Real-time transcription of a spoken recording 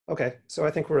Okay, so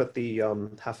I think we're at the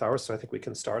half hour, so I think we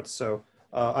can start. So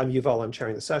I'm Yuval, I'm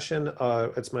chairing the session.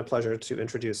 It's my pleasure to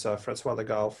introduce François Le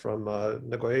Gall from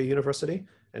Nagoya University,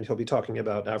 and he'll be talking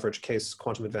about average case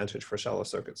quantum advantage for shallow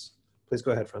circuits. Please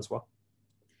go ahead, François.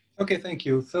 Okay, thank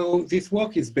you. So this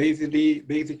work is basically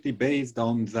based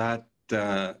on that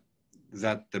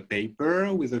the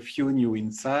paper with a few new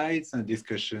insights and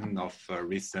discussion of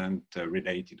recent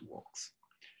related works.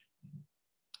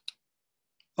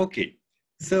 Okay,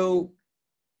 so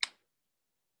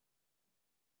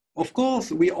of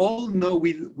course we all know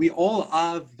we all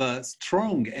have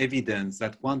strong evidence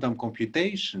that quantum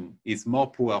computation is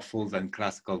more powerful than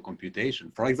classical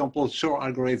computation. For example, Shor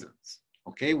algorithms.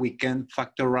 Okay, we can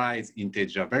factorize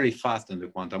integer very fast on the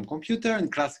quantum computer,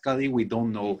 and classically we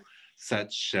don't know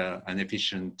such an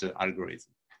efficient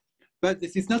algorithm. But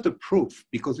this is not a proof,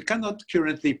 because we cannot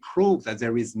currently prove that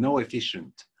there is no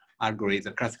efficient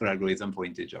algorithm, classical algorithm for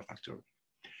integer factoring.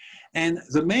 And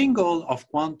the main goal of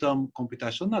quantum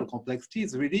computational complexity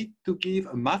is really to give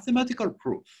a mathematical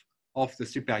proof of the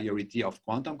superiority of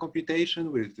quantum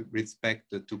computation with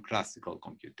respect to classical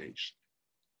computation.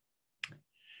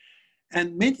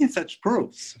 And many such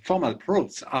proofs, formal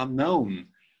proofs, are known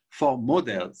for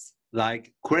models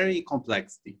like query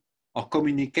complexity or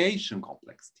communication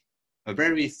complexity. A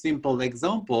very simple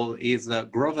example is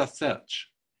Grover search.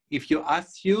 If you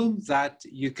assume that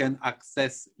you can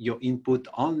access your input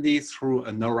only through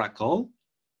an oracle,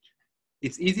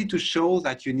 it's easy to show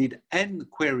that you need n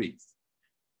queries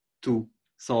to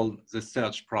solve the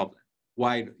search problem.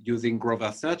 While using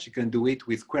Grover search, you can do it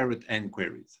with square root n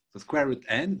queries. So square root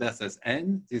n versus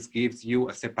n, this gives you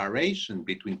a separation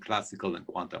between classical and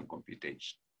quantum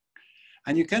computation.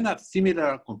 And you can have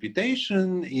similar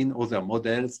computation in other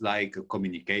models like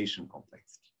communication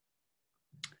complexity.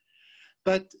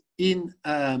 But in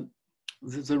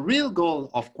the real goal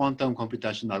of quantum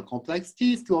computational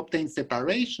complexity is to obtain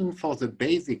separation for the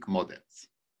basic models,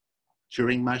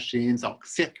 Turing machines or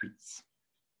circuits.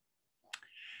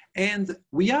 And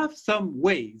we have some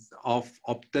ways of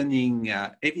obtaining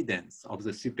evidence of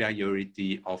the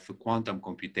superiority of quantum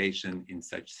computation in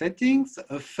such settings.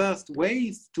 A first way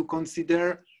is to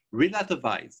consider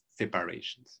relativized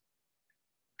separations.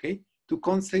 Okay? To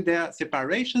consider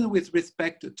separation with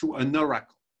respect to an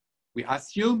oracle. We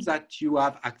assume that you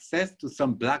have access to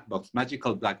some black box,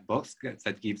 magical black box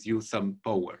that gives you some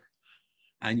power.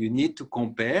 And you need to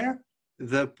compare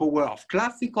the power of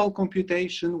classical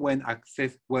computation when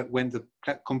the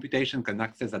computation can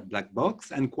access that black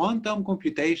box, and quantum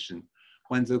computation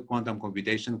when the quantum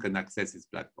computation can access this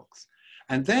black box.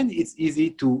 And then it's easy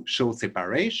to show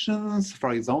separations.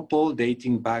 For example,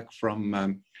 dating back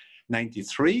from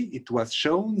 93, it was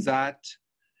shown that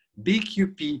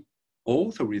BQP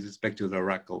O, so with respect to the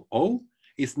oracle O,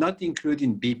 is not included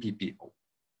in BPP O.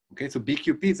 Okay, so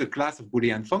BQP is a class of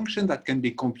Boolean function that can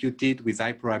be computed with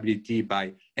high probability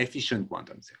by efficient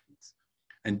quantum circuits.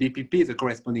 And BPP is a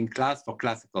corresponding class for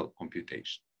classical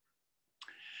computation.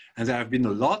 And there have been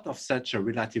a lot of such a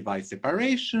relativized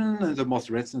separation, and the most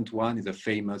recent one is a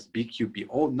famous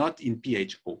BQPO, not in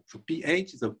PHO. So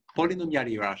PH is a polynomial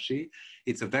hierarchy.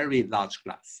 It's a very large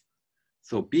class.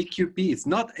 So BQP is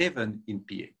not even in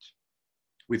PH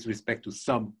with respect to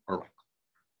some oracle.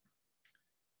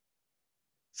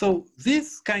 So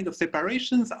these kind of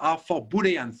separations are for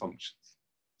Boolean functions.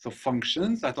 So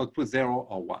functions that output 0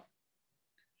 or 1.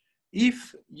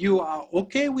 If you are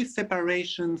okay with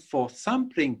separation for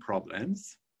sampling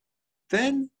problems,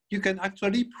 then you can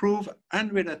actually prove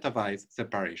unrelativized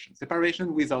separation,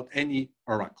 separation without any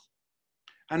oracle.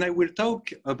 And I will talk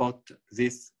about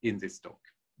this in this talk.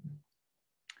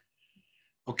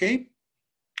 Okay.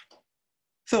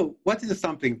 So what is a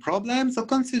sampling problem? So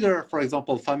consider, for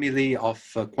example, family of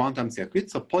quantum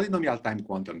circuits, so polynomial time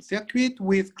quantum circuit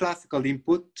with classical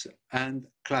input and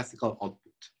classical output.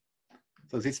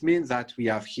 So this means that we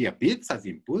have here bits as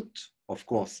input, of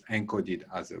course, encoded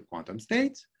as a quantum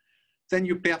state. Then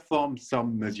you perform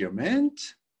some measurement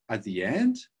at the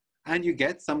end, and you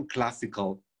get some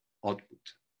classical output.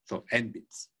 So n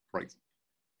bits, for example.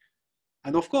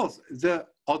 And of course, the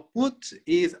output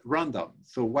is random.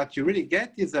 So what you really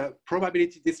get is a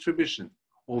probability distribution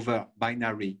over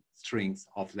binary strings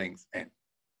of length n.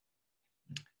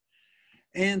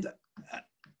 And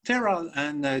Terral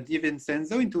and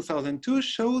DiVincenzo in 2002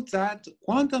 showed that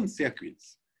quantum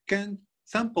circuits can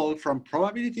sample from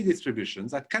probability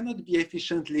distributions that cannot be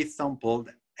efficiently sampled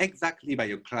exactly by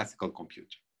a classical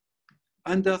computer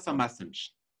under some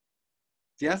assumption.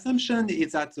 The assumption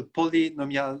is that the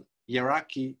polynomial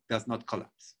hierarchy does not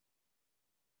collapse.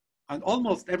 And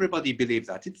almost everybody believes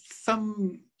that. It's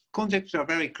some conjecture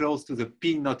very close to the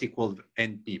P not equal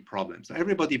NP problem. So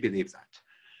everybody believes that,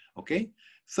 okay?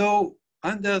 So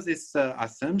under this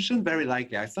assumption, very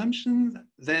likely assumption,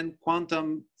 then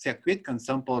quantum circuit can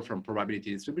sample from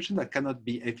probability distribution that cannot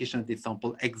be efficiently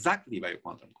sampled exactly by a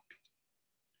quantum computer,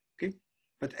 okay?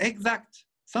 But exact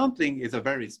sampling is a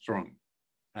very strong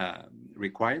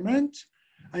requirement.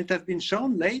 And it has been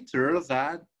shown later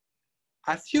that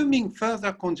assuming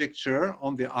further conjecture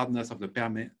on the hardness of the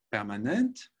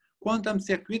permanent, quantum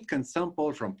circuit can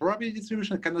sample from probability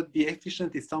distribution that cannot be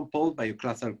efficiently sampled by a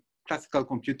classical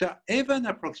computer, even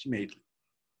approximately,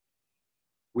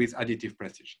 with additive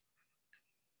precision.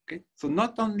 Okay, so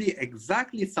not only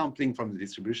exactly sampling from the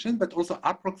distribution, but also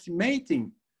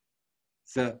approximating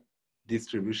the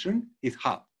distribution is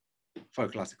hard for a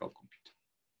classical computer.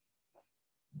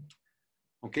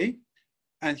 Okay,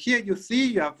 and here you see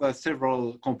you have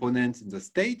several components in the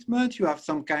statement. You have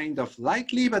some kind of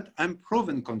likely but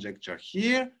unproven conjecture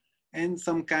here, and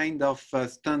some kind of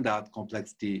standard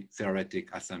complexity theoretic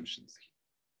assumptions.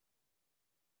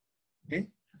 Okay,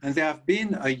 and there have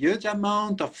been a huge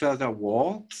amount of further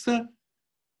works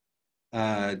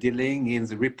dealing in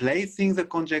replacing the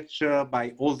conjecture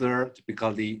by other,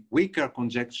 typically weaker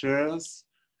conjectures,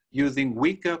 using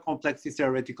weaker complexity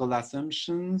theoretical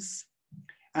assumptions,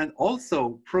 and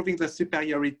also proving the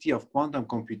superiority of quantum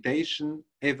computation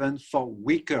even for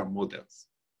weaker models.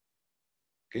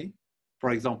 Okay.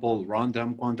 For example,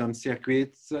 random quantum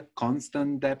circuits,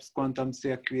 constant depth quantum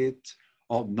circuit,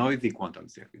 or noisy quantum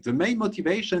circuits. The main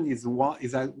motivation is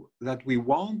that we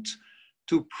want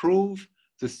to prove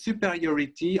the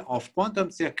superiority of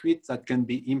quantum circuits that can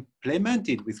be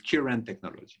implemented with current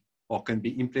technology or can be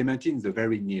implemented in the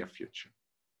very near future.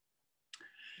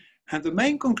 And the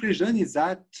main conclusion is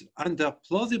that under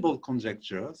plausible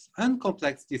conjectures and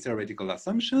complexity theoretical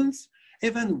assumptions,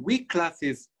 even weak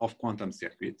classes of quantum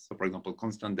circuits, so for example,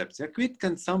 constant depth circuit,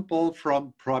 can sample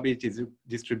from probability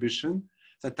distribution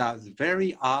that are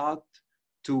very hard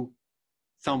to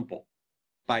sample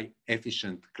by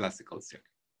efficient classical circuits,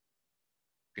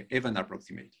 okay, even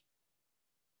approximately.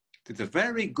 It's a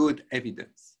very good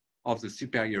evidence of the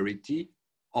superiority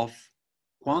of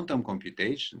quantum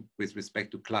computation with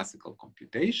respect to classical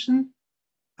computation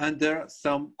under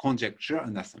some conjecture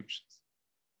and assumptions.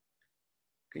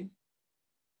 Okay.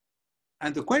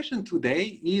 And the question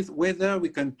today is whether we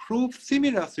can prove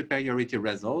similar superiority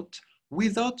result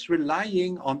without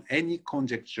relying on any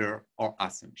conjecture or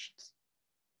assumptions.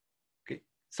 Okay.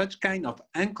 Such kind of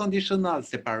unconditional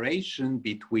separation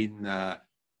between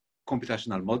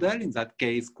computational model, in that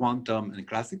case quantum and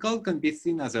classical, can be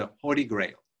seen as a holy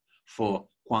grail for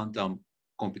quantum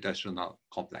computational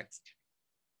complexity.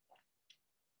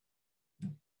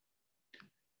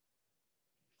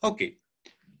 Okay,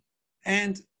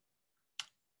 and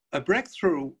a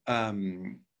breakthrough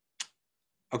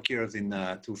occurs in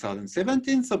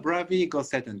 2017. So Bravyi,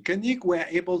 Gosset and König were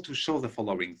able to show the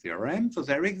following theorem. So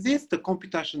there exists a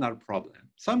computational problem,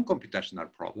 some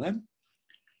computational problem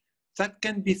that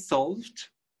can be solved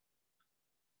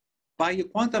by a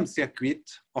quantum circuit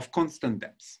of constant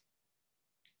depth.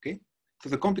 Okay, so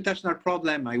the computational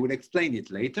problem, I will explain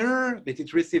it later, but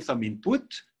it receives some input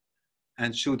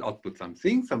and should output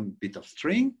something, some bit of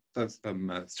string,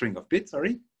 some string of bits,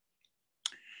 sorry.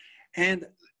 And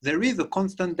there is a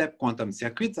constant depth quantum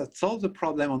circuit that solves the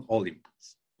problem on all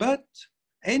inputs. But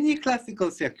any classical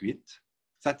circuit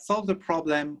that solves the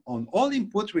problem on all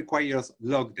inputs requires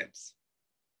log depth.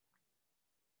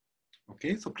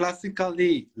 Okay, so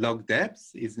classically log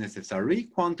depth is necessary,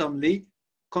 quantumly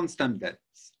constant depth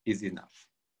is enough.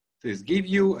 So it gives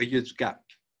you a huge gap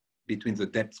between the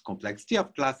depth complexity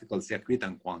of classical circuit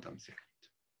and quantum circuit.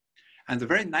 And the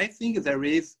very nice thing is there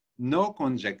is no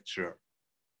conjecture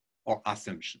or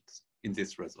assumptions in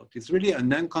this result. It's really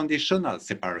an unconditional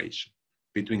separation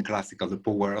between the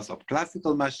powers of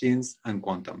classical machines and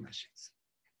quantum machines.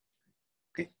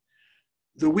 Okay.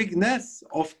 The weakness,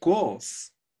 of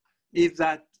course, is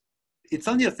that it's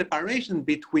only a separation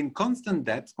between constant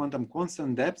depths, quantum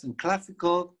constant depths, and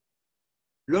classical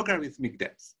logarithmic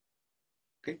depths.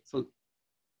 Okay, so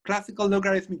classical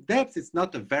logarithmic depth is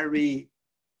not a very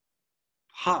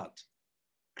hard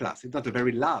class. It's not a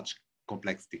very large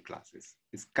complexity classes.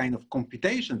 It's kind of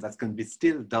computation that can be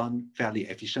still done fairly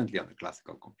efficiently on a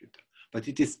classical computer. But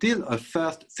it is still a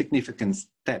first significant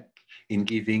step in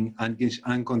giving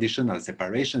unconditional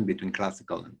separation between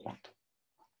classical and quantum.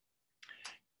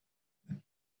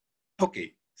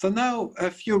 Okay, so now a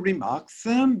few remarks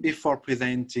before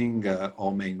presenting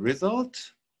our main result.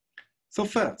 So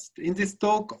first, in this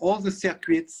talk, all the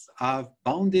circuits have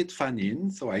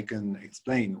bounded-fanin, so I can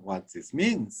explain what this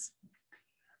means.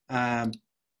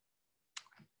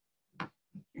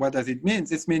 what does it mean?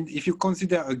 This means if you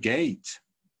consider a gate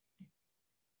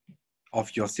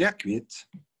of your circuit,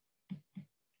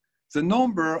 the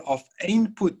number of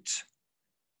input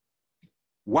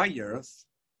wires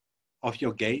of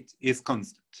your gate is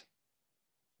constant.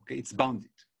 Okay, it's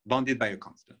bounded by a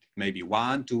constant. Maybe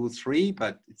 1, 2, 3,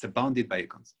 but it's bounded by a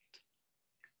constant.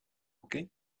 Okay,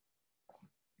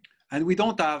 and we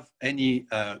don't have any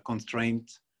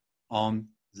constraint on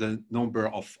the number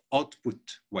of output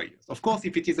wires. Of course,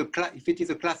 if it is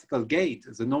a classical gate,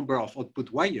 the number of output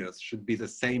wires should be the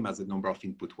same as the number of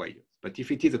input wires. But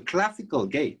if it is a classical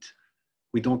gate,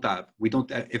 we don't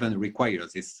even require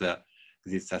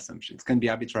this assumption. It can be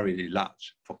arbitrarily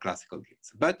large for classical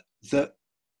gates. But the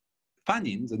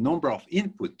fanin, the number of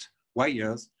input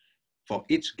wires for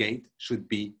each gate should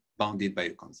be bounded by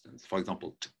a constant, for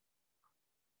example, 2.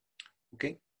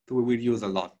 Okay, so we will use a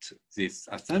lot this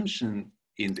assumption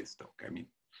in this talk,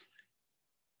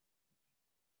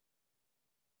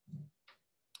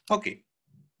 Okay.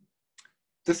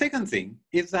 The second thing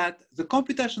is that the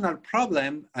computational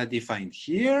problem defined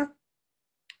here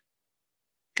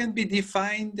can be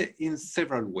defined in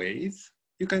several ways.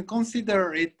 You can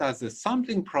consider it as a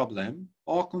sampling problem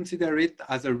or consider it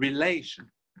as a relation.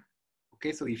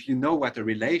 Okay, so if you know what a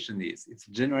relation is, it's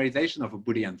a generalization of a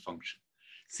Boolean function.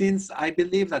 Since I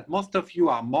believe that most of you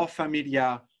are more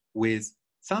familiar with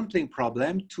sampling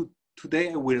problem,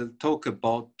 today I will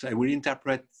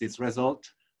interpret this result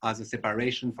as a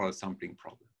separation for a sampling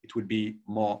problem. It will be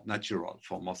more natural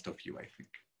for most of you, I think.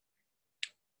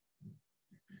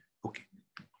 Okay,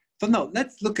 so now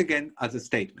let's look again at the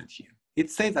statement here.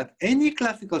 It says that any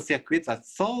classical circuit that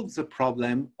solves the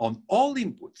problem on all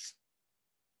inputs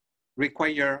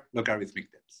require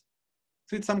logarithmic depths.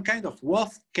 So it's some kind of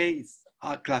worst case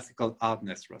classical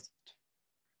hardness result.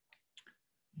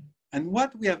 And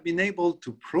what we have been able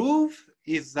to prove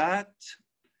is that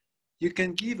you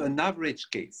can give an average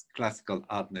case classical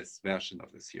hardness version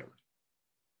of the theorem.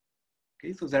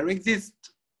 Okay, so there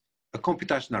exists a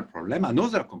computational problem,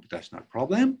 another computational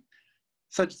problem,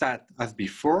 such that, as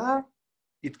before,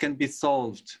 it can be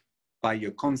solved by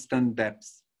a constant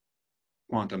depth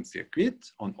quantum circuit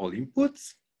on all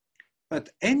inputs. But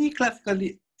any classical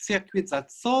circuit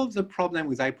that solves the problem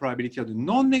with high probability of the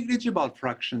non-negligible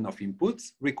fraction of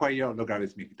inputs require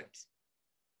logarithmic depth.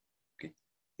 Okay,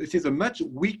 this is a much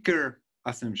weaker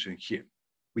assumption here.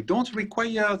 We don't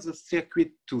require the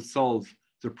circuit to solve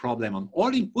the problem on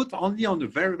all inputs, only on a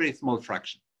very, very small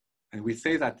fraction. And we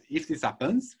say that if this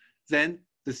happens, then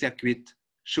the circuit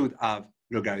should have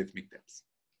logarithmic depth.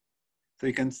 So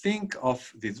you can think of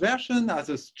this version as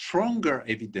a stronger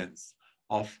evidence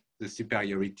of the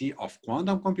superiority of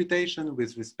quantum computation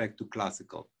with respect to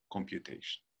classical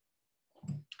computation.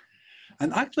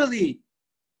 And actually,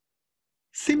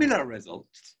 similar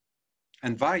results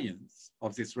and variants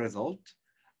of this result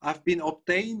have been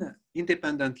obtained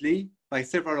independently by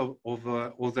several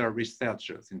other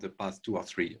researchers in the past 2 or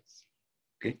 3 years.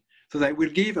 Okay, so I will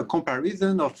give a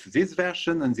comparison of this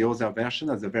version and the other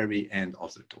version at the very end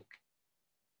of the talk.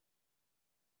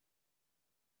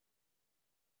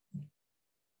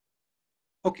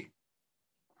 Okay,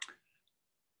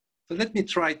 so let me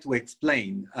try to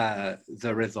explain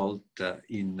the result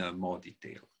in more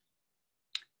detail.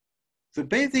 The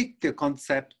basic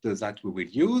concept that we will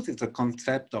use is the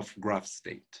concept of graph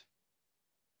state.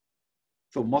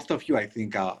 So most of you, I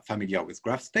think, are familiar with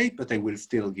graph state, but I will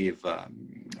still give a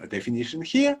definition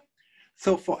here.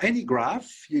 So for any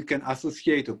graph, you can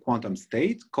associate a quantum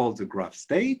state called the graph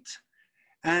state.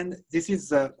 And this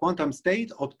is a quantum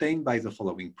state obtained by the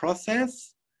following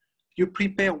process. You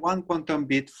prepare one quantum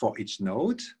bit for each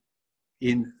node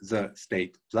in the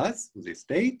state plus this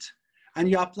state, and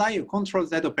you apply a Ctrl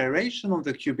Z operation on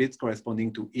the qubits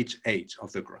corresponding to each edge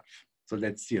of the graph. So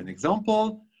let's see an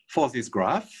example. For this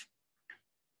graph,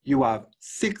 you have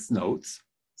 6 nodes.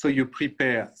 So you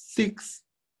prepare 6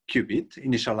 qubits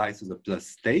initialized to the plus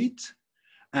state.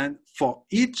 And for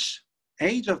each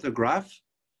edge of the graph,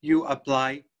 you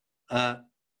apply a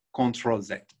Ctrl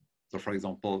Z. So for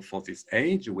example, for this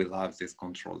edge, you will have this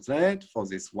Ctrl Z. For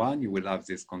this one, you will have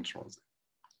this Ctrl Z.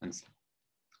 And so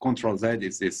Ctrl Z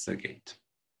is this gate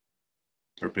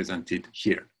represented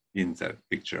here in the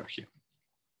picture here.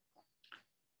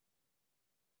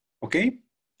 Okay?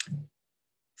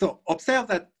 So observe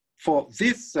that for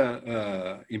this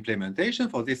implementation,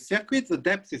 for this circuit, the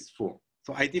depth is 4.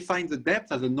 So I define the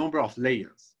depth as a number of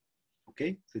layers.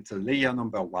 Okay? So it's a layer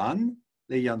number 1,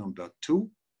 layer number 2,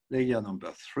 layer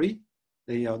number 3,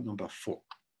 layer number 4.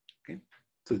 Okay?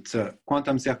 So it's a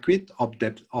quantum circuit of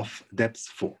depth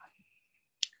 4.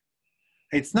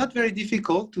 It's not very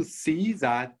difficult to see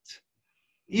that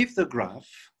if the graph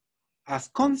has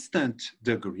constant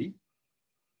degree,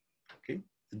 okay,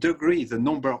 degree is the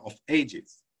number of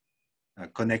edges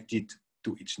connected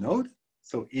to each node.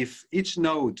 So if each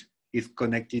node is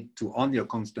connected to only a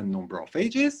constant number of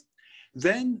edges,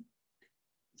 then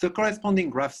the corresponding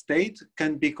graph state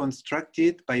can be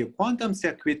constructed by a quantum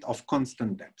circuit of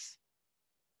constant depth.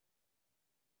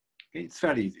 Okay, it's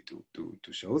fairly easy to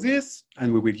show this,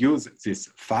 and we will use this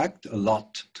fact a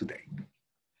lot today.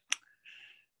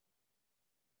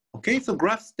 Okay, so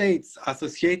graph states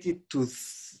associated to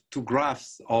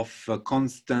graphs of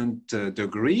constant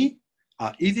degree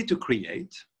are easy to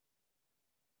create,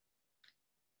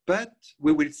 but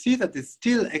we will see that they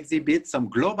still exhibit some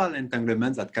global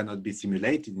entanglements that cannot be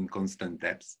simulated in constant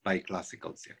depth by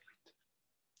classical circuit.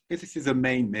 Okay, this is the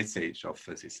main message of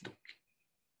this talk.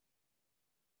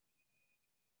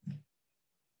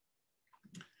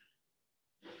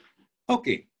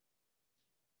 Okay.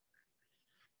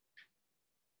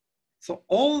 So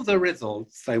all the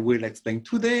results I will explain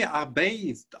today are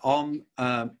based on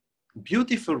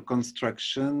beautiful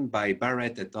construction by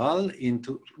Barrett et al.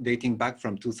 Dating back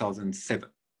from 2007.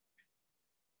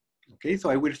 Okay, so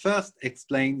I will first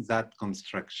explain that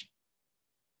construction.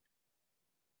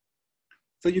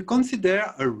 So you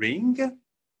consider a ring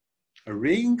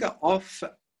of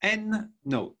n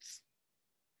nodes.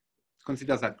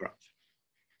 Consider that graph.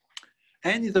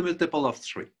 N is a multiple of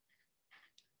 3.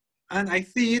 And I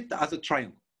see it as a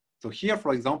triangle. So here,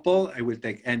 for example, I will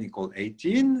take n equal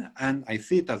 18, and I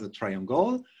see it as a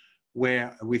triangle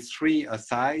where with 3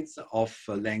 sides of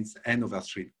length n over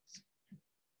 3.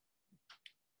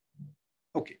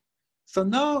 Okay, so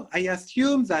now I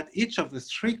assume that each of the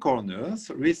 3 corners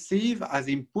receive as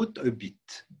input a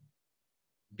bit,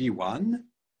 B1,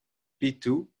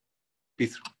 B2,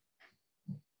 B3.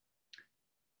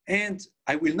 And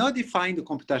I will now define the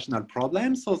computational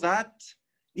problem so that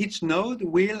each node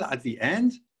will, at the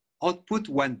end, output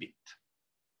 1 bit.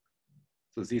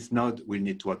 So this node will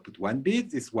need to output 1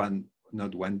 bit, this one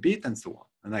node 1 bit, and so on.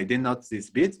 And I denote these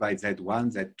bits by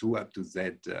Z1, Z2, up to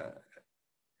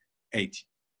Z80.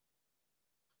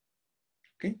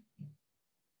 Okay?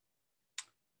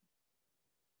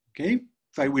 Okay,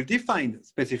 so I will define a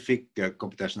specific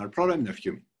computational problem in a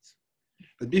few minutes.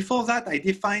 But before that, I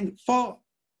defined four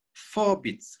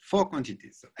bits, 4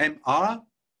 quantities, so MR,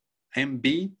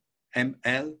 MB,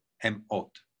 ML,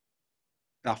 MOD.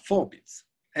 There are 4 bits.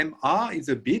 MR is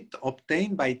a bit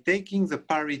obtained by taking the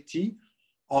parity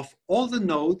of all the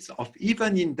nodes of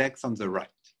even index on the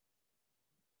right.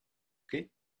 Okay,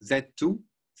 Z2,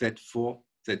 Z4,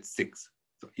 Z6.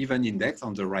 So even index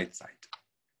on the right side.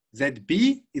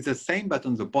 ZB is the same but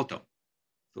on the bottom.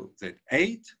 So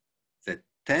Z8,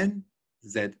 Z10,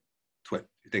 Z12.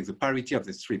 You take the parity of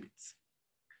the 3 bits.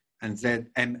 And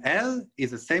ZML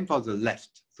is the same for the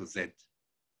left. So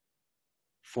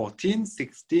Z14,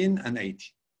 16, and 18.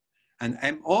 And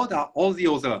MOD are all the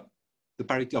other, the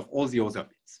parity of all the other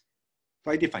bits.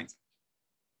 So I define that.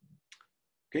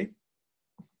 Okay?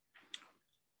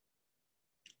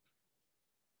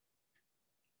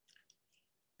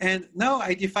 And now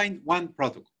I define one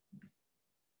protocol.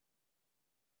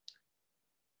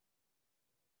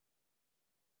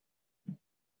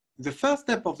 The first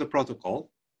step of the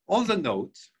protocol, all the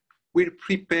nodes will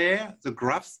prepare the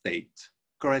graph state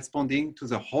corresponding to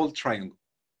the whole triangle.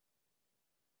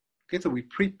 Okay, so we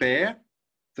prepare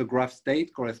the graph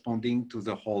state corresponding to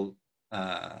the whole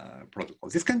protocol.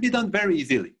 This can be done very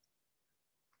easily.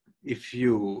 If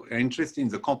you are interested in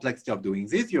the complexity of doing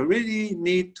this, you really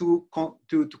need to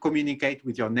communicate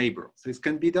with your neighbor. So this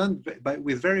can be done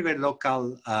with very, very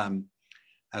local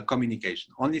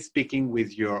communication, only speaking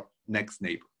with your next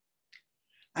neighbor.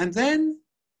 And then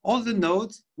all the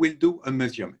nodes will do a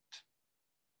measurement.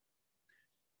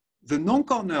 The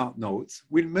non-corner nodes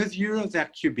will measure their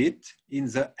qubit in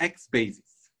the X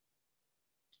basis,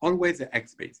 always the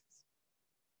X basis.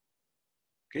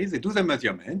 Okay, they do the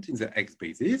measurement in the X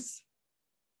basis.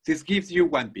 This gives you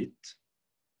 1 bit.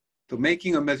 So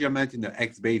making a measurement in the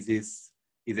X basis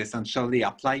is essentially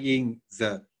applying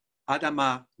the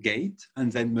Adama gate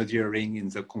and then measuring in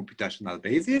the computational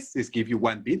basis. This gives you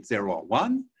 1 bit, 0 or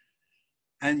 1,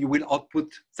 and you will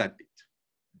output that bit.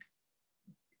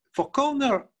 For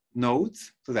corner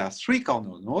nodes, so there are 3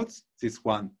 corner nodes, this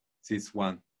one,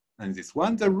 and this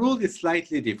one, the rule is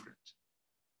slightly different.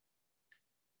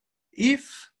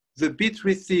 If the bit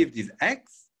received is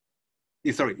X,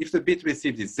 if the bit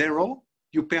received is 0,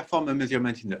 you perform a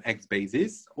measurement in the X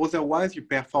basis. Otherwise, you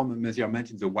perform a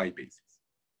measurement in the Y basis.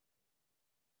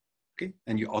 Okay,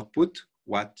 and you output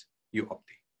what you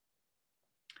obtain.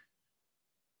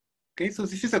 Okay, so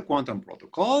this is a quantum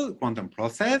protocol, quantum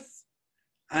process.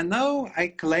 And now I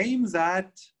claim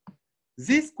that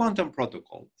this quantum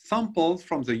protocol samples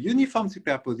from the uniform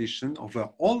superposition over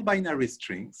all binary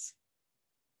strings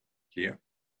here,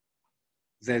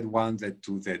 Z1,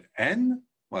 Z2, Zn.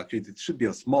 Well, actually, it should be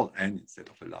a small n instead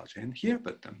of a large n here,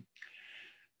 but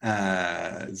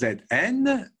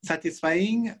Zn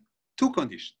satisfying two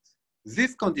conditions.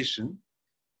 This condition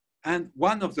and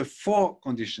one of the four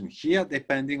conditions here,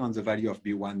 depending on the value of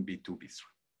B1, B2, B3.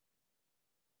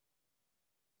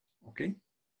 Okay,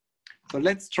 so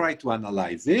let's try to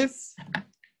analyze this.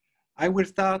 I will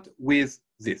start with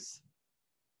this.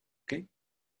 Okay,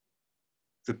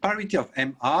 the parity of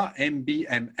MR, MB,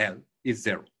 ML is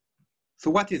 0. So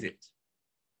what is it?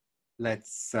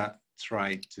 Let's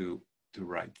try to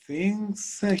write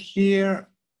things here.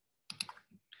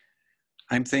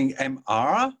 I'm saying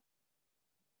MR,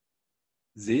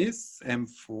 this,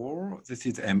 M4, this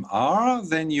is MR.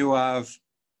 Then you have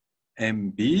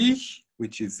MB,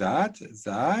 which is that,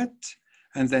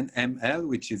 and then ML,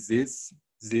 which is this,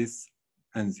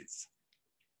 and this.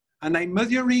 And I'm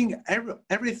measuring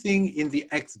everything in the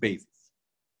X basis.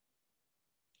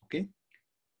 Okay?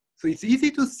 So it's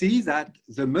easy to see that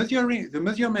the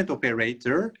measurement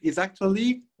operator is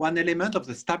actually one element of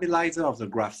the stabilizer of the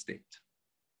graph state,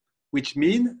 which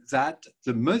means that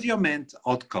the measurement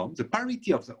outcome, the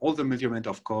parity of all the measurement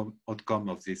outcome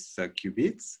of this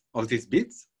qubits, of these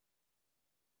bits,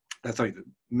 sorry, the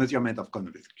measurement outcome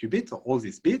of this qubits, or all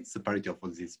these bits, the parity of all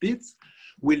these bits,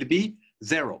 will be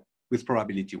 0 with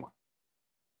probability 1.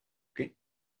 Okay?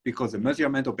 Because the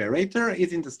measurement operator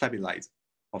is in the stabilizer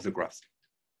of the graph state.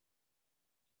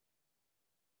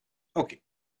 Okay.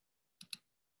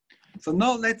 So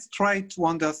now let's try to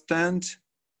understand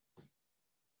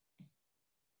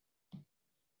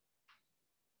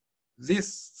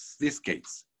this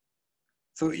case.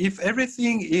 So if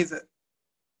everything is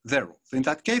 0, so in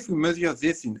that case, we measure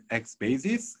this in X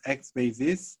basis, X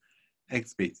basis,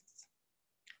 X basis.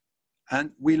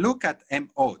 And we look at M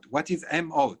odd. What is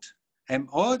M odd? M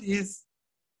odd is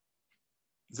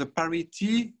the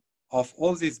parity of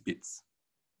all these bits.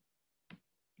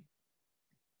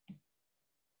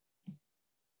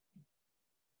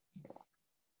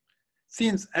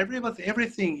 Since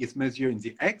everything is measured in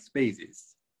the X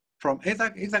basis, from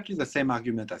exactly the same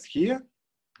argument as here,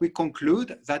 we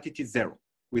conclude that it is 0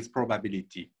 with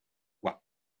probability 1.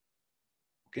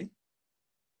 Okay?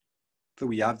 So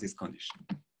we have this condition.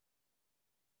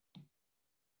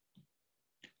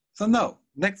 So now,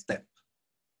 next step.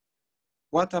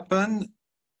 What happened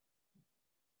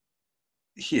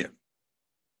here?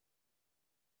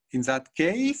 In that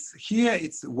case, here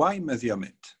it's Y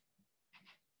measurement.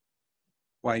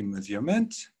 Y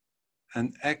measurement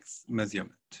and X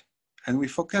measurement. And we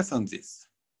focus on this.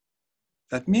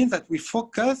 That means that we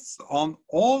focus on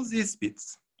all these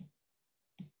bits.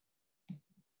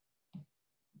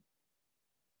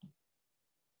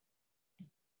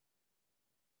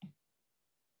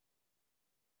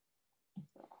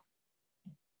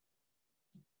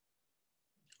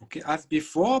 Okay, as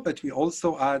before, but we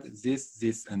also add this,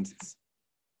 this, and this.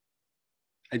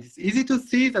 And it's easy to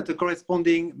see that the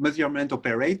corresponding measurement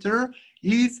operator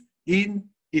is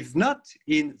not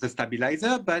in the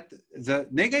stabilizer, but the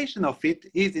negation of it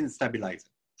is in stabilizer.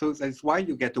 So that's why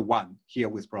you get a 1 here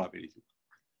with probability,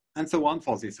 and so on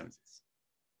for this and this.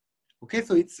 Okay,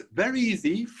 so it's very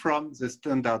easy from the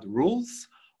standard rules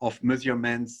of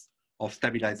measurements of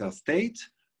stabilizer state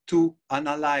to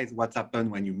analyze what's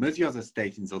happened when you measure the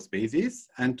state in those bases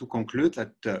and to conclude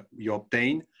that you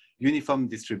obtain uniform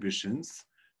distributions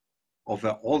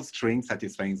over all strings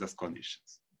satisfying those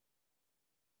conditions.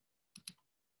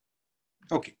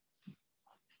 Okay.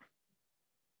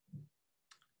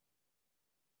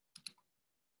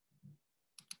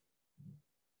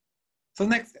 So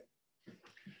next step.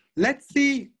 Let's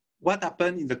see what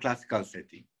happened in the classical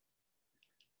setting.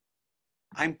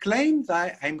 I'm claiming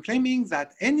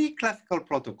that any classical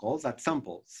protocol that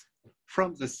samples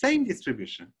from the same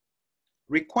distribution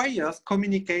requires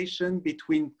communication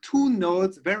between two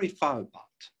nodes very far apart.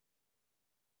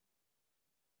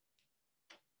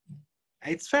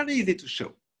 It's fairly easy to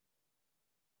show.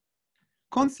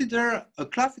 Consider a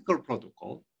classical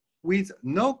protocol with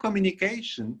no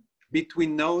communication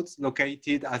between nodes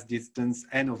located at distance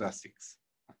n/6,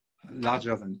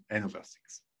 larger than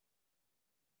n/6.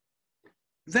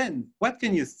 Then what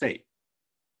can you say?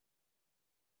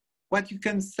 What you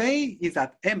can say is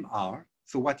that MR,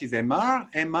 so what is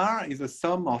MR? MR is a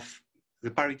sum of the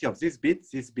parity of this bit,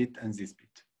 and this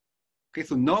bit. Okay,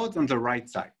 so nodes on the right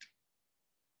side.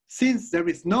 Since there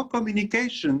is no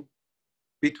communication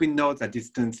between nodes at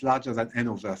distance larger than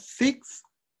n/6,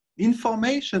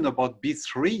 information about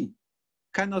B3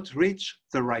 cannot reach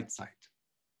the right side.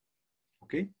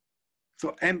 Okay?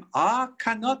 So MR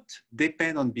cannot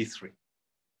depend on B3.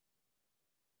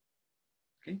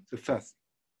 Okay, the first.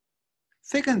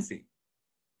 Second thing,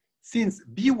 since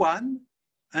B1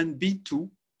 and B2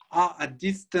 are at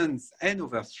distance n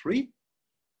over 3,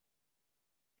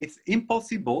 it's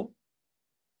impossible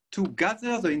to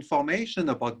gather the information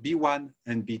about B1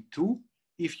 and B2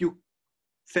 if you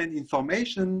send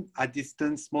information at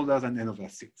distance smaller than n over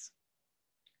 6.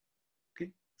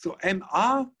 Okay? So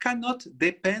MR cannot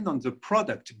depend on the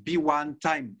product B1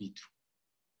 times B2.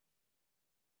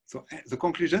 So the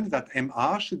conclusion is that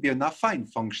MR should be an affine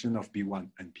function of B1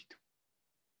 and B2.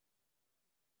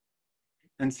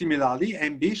 And similarly,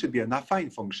 MB should be an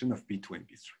affine function of B2 and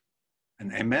B3.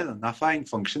 And ML an affine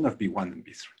function of B1 and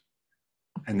B3.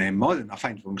 And MO an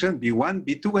affine function B1,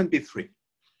 B2, and B3.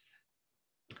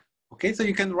 Okay, so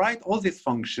you can write all these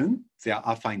functions, they are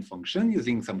affine functions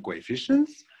using some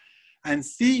coefficients, and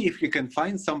see if you can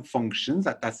find some functions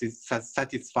that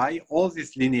satisfy all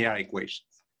these linear equations.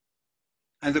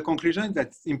 And the conclusion is that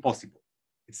it's impossible.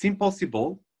 It's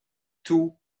impossible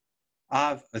to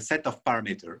have a set of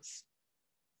parameters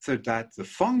so that the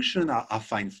functions are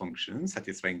affine functions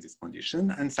satisfying this condition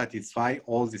and satisfy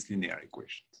all these linear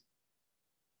equations.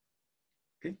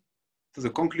 Okay? So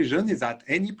the conclusion is that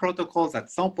any protocol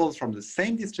that samples from the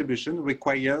same distribution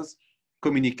requires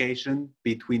communication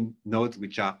between nodes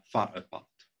which are far apart.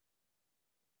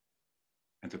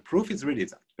 And the proof is really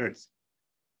that, very simple.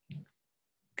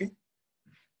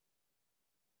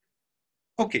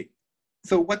 Okay,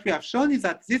 so what we have shown is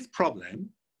that this problem,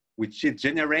 which is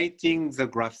generating the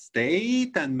graph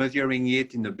state and measuring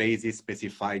it in the basis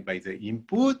specified by the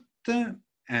input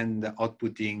and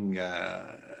outputting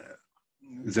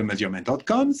the measurement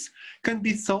outcomes, can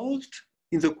be solved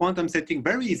in the quantum setting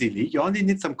very easily. You only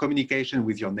need some communication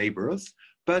with your neighbors,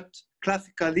 but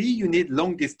classically you need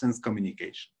long distance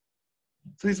communication.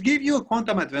 So this gives you a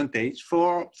quantum advantage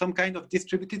for some kind of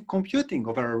distributed computing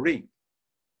over a ring.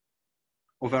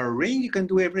 Over a ring, you can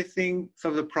do everything,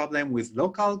 solve the problem with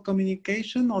local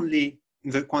communication, only in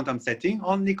the quantum setting,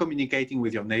 only communicating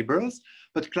with your neighbors,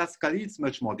 but classically it's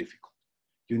much more difficult.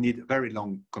 You need very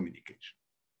long communication.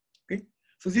 Okay?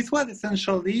 So this was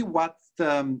essentially what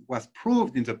was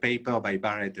proved in the paper by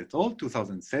Barrett et al.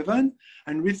 2007,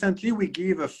 and recently we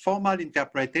give a formal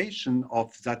interpretation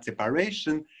of that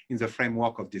separation in the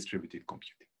framework of distributed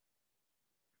computing.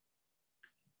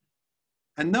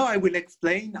 And now I will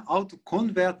explain how to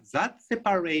convert that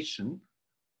separation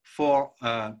for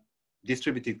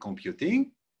distributed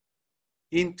computing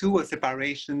into a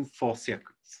separation for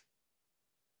circuits.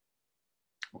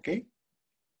 Okay?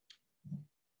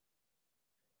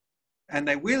 And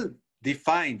I will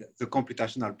define the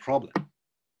computational problem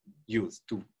used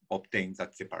to obtain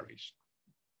that separation.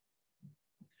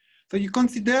 So you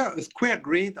consider a square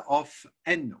grid of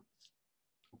n nodes,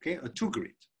 okay, a 2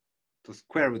 grid. So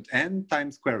square root n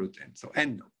times square root n, so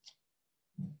n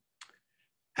nodes.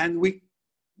 And we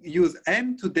use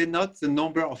m to denote the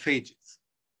number of edges.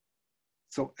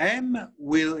 So m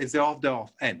is the order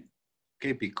of n,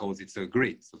 okay, because it's a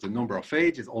grid. So the number of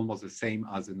edges is almost the same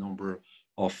as the number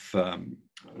of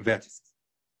vertices.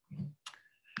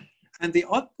 And the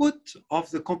output of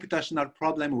the computational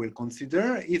problem we'll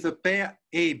consider is a pair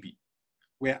AB,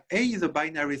 where A is a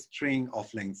binary string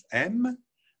of length m,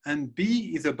 and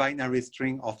B is a binary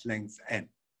string of length n.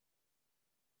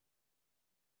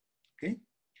 Okay?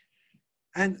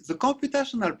 And the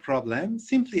computational problem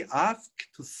simply asks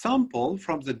to sample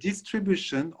from the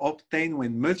distribution obtained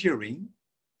when measuring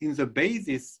in the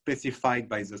basis specified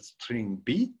by the string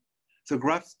B, the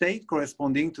graph state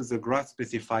corresponding to the graph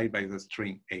specified by the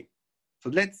string A. So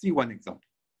let's see one example.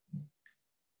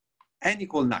 N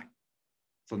equals 9,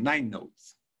 so 9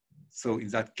 nodes. So in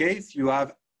that case, you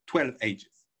have 12 edges.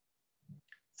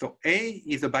 So A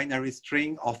is a binary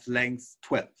string of length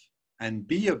 12, and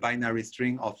B a binary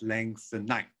string of length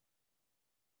 9.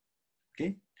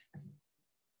 Okay?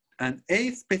 And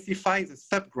A specifies a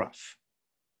subgraph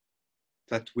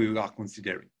that we are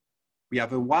considering. We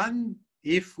have a 1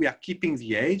 if we are keeping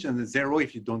the edge, and a 0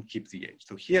 if you don't keep the edge.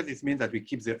 So here this means that we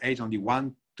keep the edge only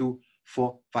 1, 2,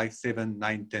 4, 5, 7,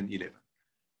 9, 10, 11.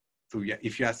 So yeah,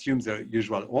 if you assume the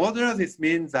usual order, this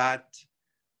means that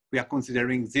we are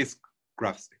considering this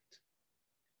graph state.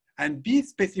 And B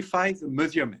specifies a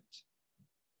measurement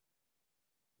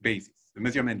basis, the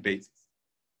measurement basis.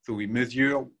 So we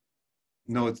measure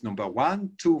nodes number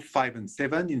 1, 2, 5, and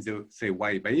 7 in the, say,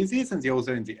 Y basis, and the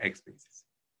other in the X basis.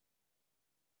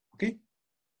 Okay?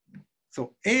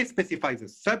 So A specifies a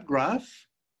subgraph,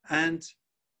 and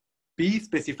B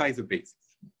specifies a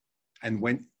basis. And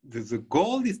when the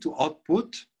goal is to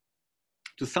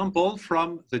sample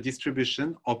from the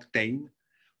distribution obtained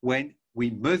when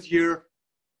we measure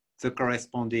the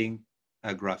corresponding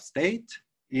graph state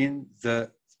in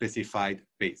the specified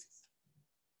basis.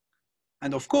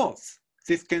 And of course,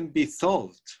 this can be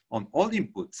solved on all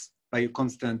inputs by a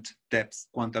constant depth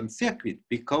quantum circuit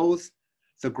because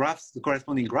the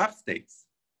corresponding graph states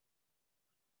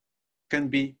can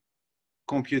be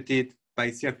computed by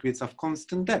circuits of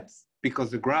constant depth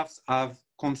because the graphs have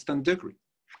constant degree.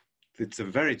 It's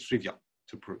very trivial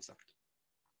to prove that.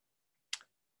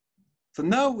 So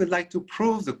now we'd like to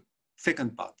prove the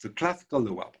second part, the classical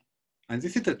lower bound. And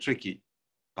this is a tricky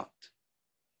part.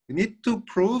 We need to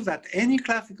prove that any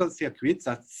classical circuit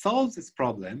that solves this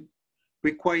problem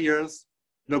requires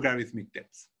logarithmic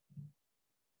depth.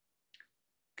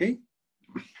 Okay?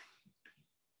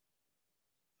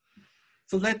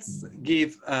 So let's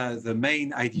give the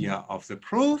main idea of the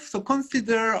proof. So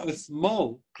consider a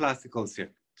small classical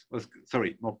circuit,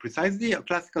 sorry, more precisely, a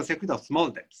classical circuit of small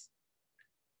depth,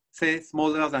 say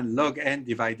smaller than log n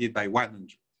divided by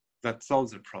 100. That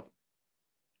solves the problem.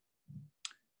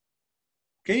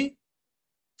 Okay,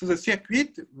 so the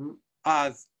circuit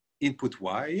has input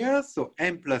wires, so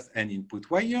m plus n input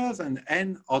wires and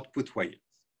n output wires.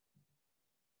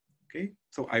 Okay,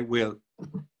 so I will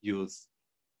use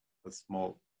a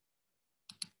small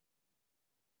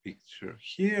picture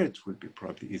here. It will be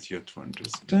probably easier to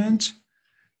understand.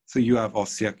 So you have our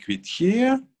circuit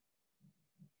here,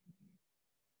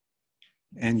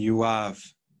 and you have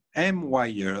m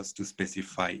wires to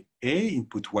specify A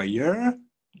input wire,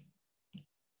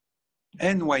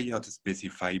 n wire to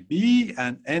specify B,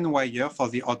 and n wire for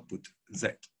the output Z.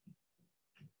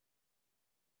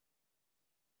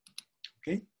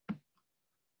 Okay.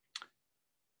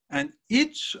 And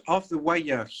each of the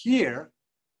wire here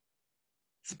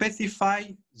specify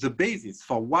the basis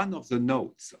for one of the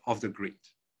nodes of the grid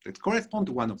that correspond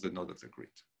to one of the nodes of the grid.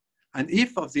 And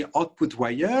if of the output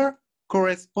wire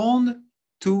correspond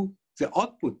to the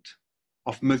output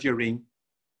of measuring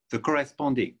the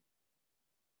corresponding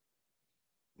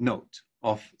node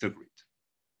of the grid.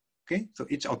 Okay, so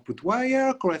each output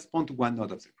wire corresponds to one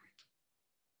node of the grid.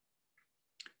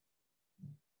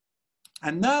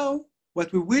 And now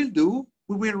what we will do,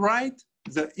 we will write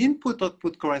the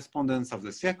input-output correspondence of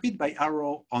the circuit by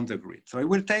arrow on the grid. So I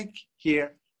will take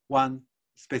here one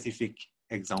specific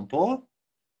example.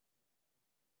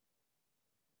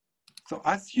 So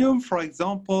assume, for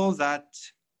example, that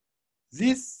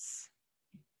this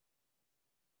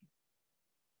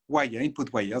wire,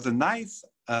 input wire, the ninth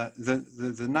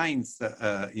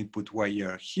input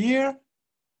wire here,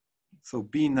 so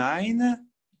B9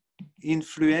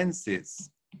 influences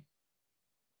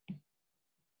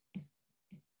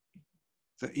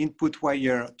the input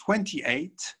wire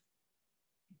 28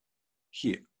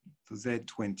 here, so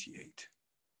Z28.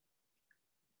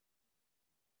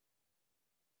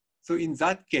 So in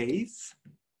that case,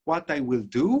 what I will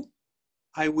do,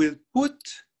 I will put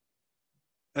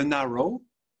an arrow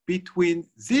between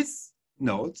this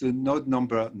node, the node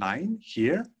number 9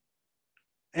 here,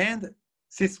 and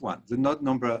this one, the node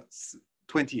number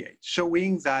 28,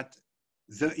 showing that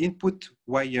the input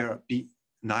wire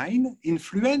B9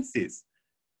 influences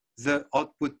the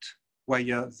output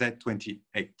wire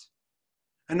Z28.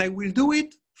 And I will do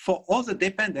it for all the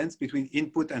dependence between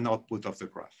input and output of the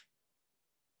graph.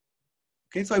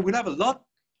 Okay, so I will have a lot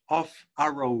of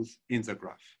arrows in the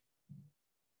graph.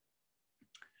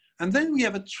 And then we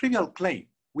have a trivial claim,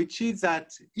 which is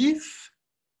that if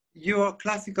your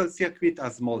classical circuit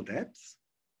has small depth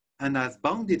and has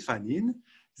bounded-fanin,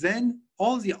 then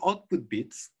all the output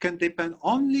bits can depend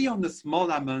only on a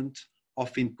small amount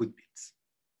of input bits.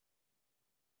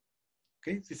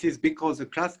 Okay, this is because the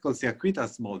classical circuit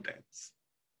has small depths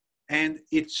and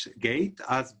each gate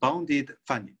has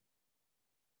bounded-fanin.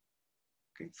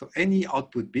 Okay, so any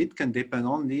output bit can depend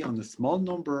only on a small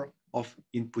number of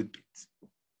input bits.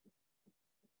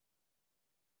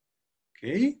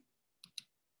 Okay.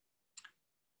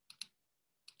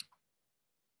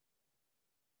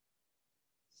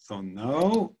 So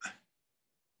now,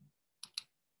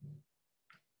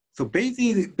 so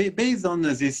based on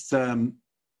this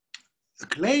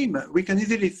claim, we can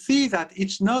easily see that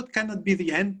each node cannot be the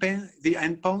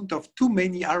endpoint of too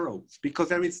many arrows because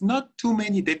there is not too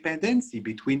many dependency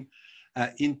between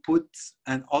inputs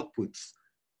and outputs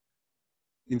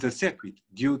in the circuit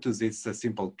due to this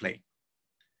simple claim.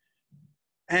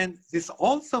 And this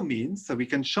also means, so we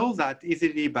can show that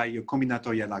easily by a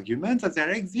combinatorial argument, that there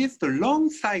exists a long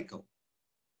cycle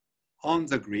on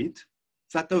the grid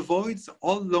that avoids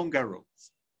all long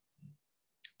arrows.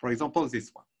 For example,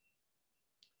 this one.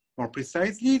 More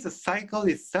precisely, the cycle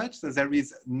is such that there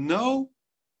is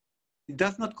it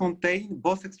does not contain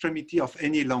both extremity of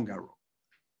any long arrow.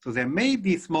 So there may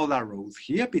be small arrows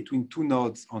here between two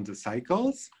nodes on the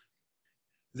cycles.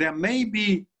 There may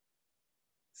be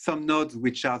some nodes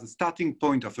which are the starting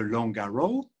point of a long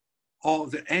arrow or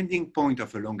the ending point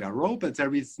of a long arrow, but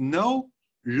there is no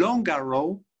long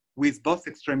arrow with both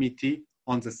extremity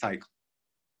on the cycle.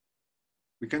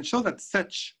 We can show that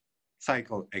such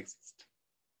cycle exists.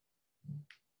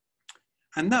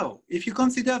 And now, if you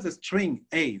consider the string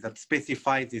A that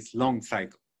specifies this long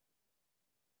cycle,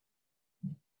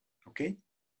 okay,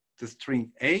 the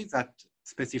string A that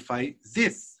specifies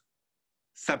this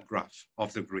subgraph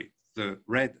of the grid, the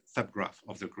red subgraph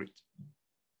of the grid,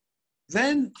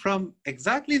 then from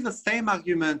exactly the same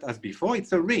argument as before,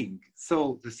 it's a ring.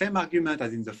 So the same argument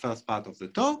as in the first part of the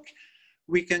talk,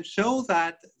 we can show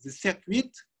that the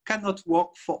circuit cannot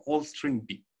work for all string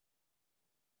B,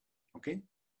 okay?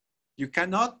 You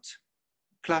cannot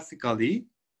classically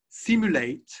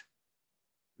simulate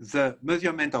the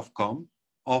measurement of COM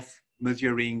of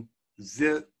measuring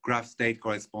the graph state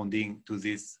corresponding to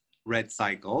this red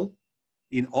cycle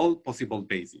in all possible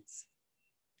bases.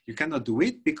 You cannot do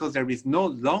it because there is no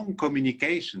long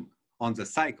communication on the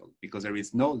cycle, because there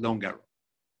is no long arrow.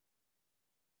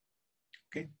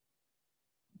 Okay?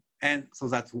 And so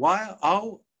that's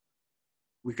how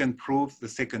we can prove the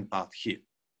second part here.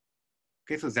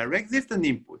 Okay, so there exists an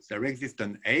input, there exists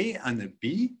an A and a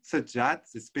B such that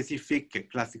the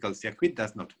specific classical circuit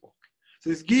does not work.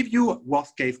 So this gives you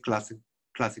worst case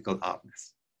classical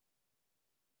hardness.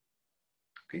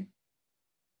 Okay.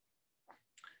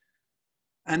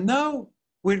 And now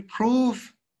we'll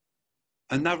prove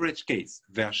an average case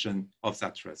version of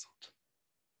that result.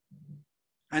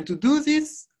 And to do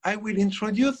this, I will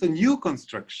introduce a new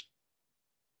construction.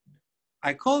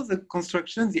 I call the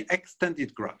construction the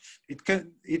extended graph. You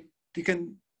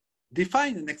can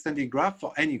define an extended graph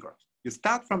for any graph. You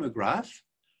start from a graph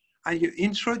and you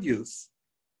introduce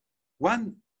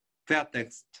one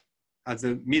vertex at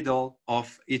the middle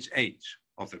of each edge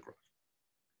of the graph.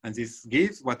 And this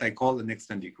gives what I call an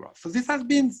extended graph. So this has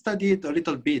been studied a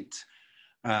little bit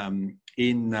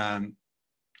in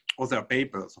other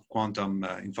papers of quantum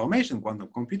information, quantum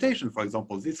computation, for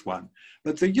example, this one.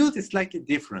 But the use is slightly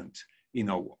different in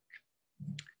our work.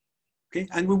 Okay,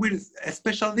 and we will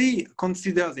especially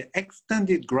consider the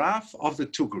extended graph of the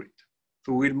two grid.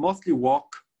 So we'll mostly work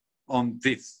on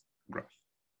this graph.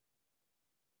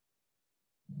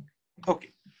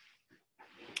 Okay.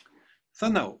 So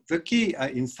now the key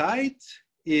insight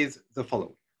is the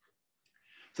following.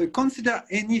 So consider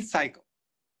any cycle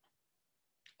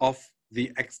of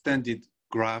the extended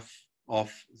graph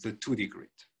of the 2D grid.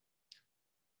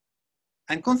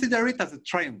 And consider it as a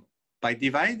triangle by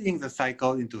dividing the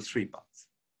cycle into three parts.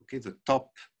 Okay, the top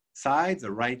side,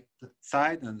 the right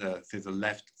side, and the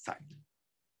left side.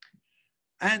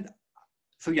 And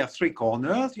so you have three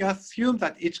corners. You assume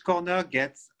that each corner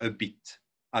gets a bit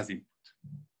as input.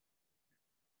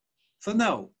 So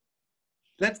now,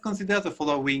 let's consider the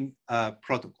following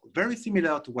protocol, very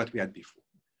similar to what we had before.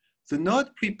 The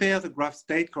node prepares a graph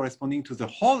state corresponding to the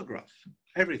whole graph,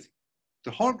 everything.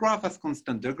 The whole graph has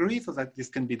constant degree so that this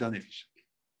can be done efficiently.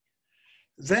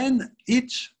 Then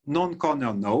each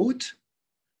non-corner node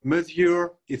measures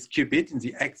its qubit in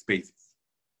the X basis.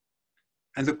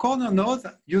 And the corner nodes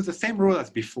use the same rule as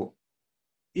before.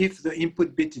 If the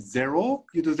input bit is 0,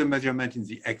 you do the measurement in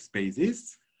the X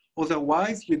basis.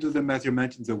 Otherwise, you do the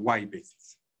measurement in the Y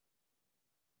basis.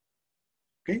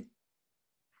 Okay?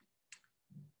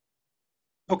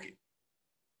 Okay.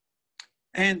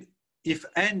 And if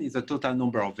n is the total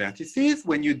number of vertices,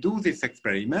 when you do this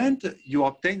experiment, you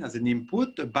obtain as an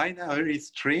input a binary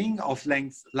string of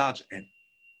length large n.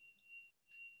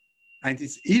 And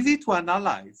it's easy to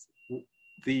analyze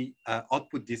the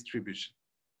output distribution.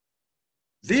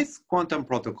 This quantum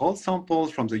protocol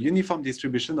samples from the uniform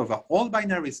distribution over all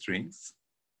binary strings,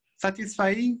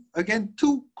 satisfying, again,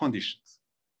 two conditions.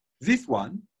 This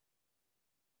one,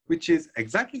 which is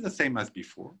exactly the same as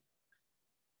before,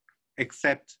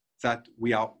 except that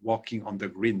we are working on the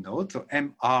green node. So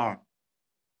MR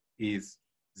is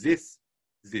this,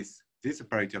 the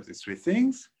parity of these three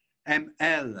things.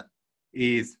 ML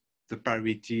is the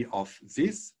parity of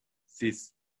this,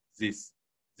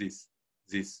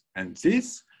 and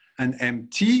this. And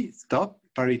MT, stop,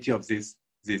 parity of this,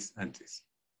 and this.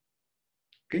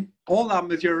 Okay, all are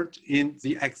measured in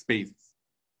the X basis.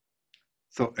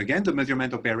 So again, the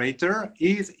measurement operator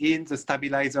is in the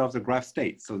stabilizer of the graph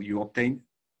state. So you obtain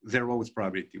 0 with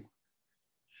probability 1.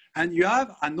 And you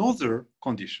have another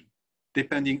condition,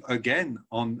 depending again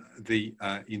on the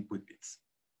input bits.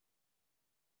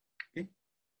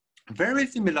 very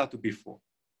similar to before.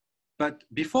 But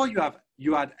before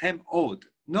you had M odd,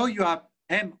 now you have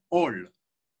M all.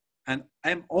 And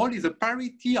M all is a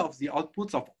parity of the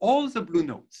outputs of all the blue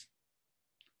nodes.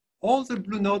 All the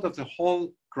blue nodes of the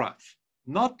whole graph,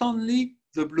 not only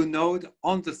the blue node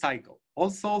on the cycle,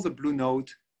 also the blue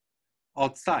node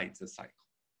outside the cycle.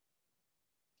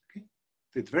 Okay?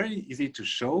 So it's very easy to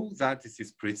show that this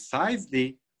is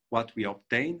precisely what we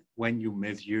obtain when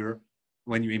you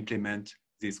implement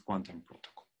this quantum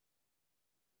protocol.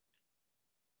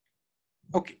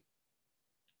 Okay.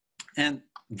 And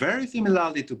very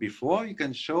similarly to before, you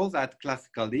can show that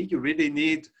classically you really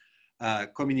need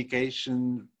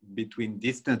communication between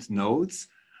distant nodes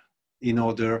in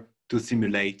order to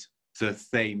simulate the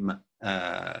same,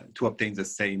 to obtain the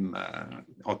same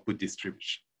output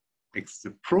distribution.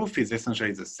 The proof is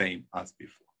essentially the same as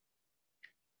before.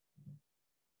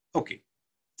 Okay,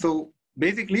 so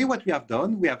basically what we have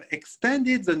done, we have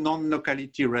extended the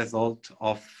non-locality result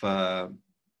of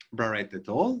Bravyi et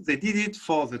al. They did it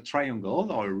for the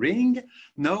triangle or ring.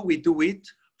 Now we do it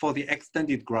for the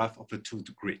extended graph of a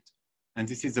 2D grid. And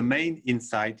this is the main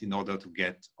insight in order to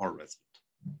get our result.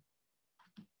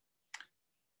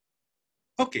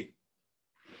 Okay,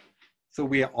 so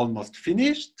we are almost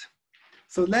finished.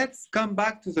 So let's come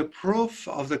back to the proof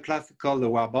of the classical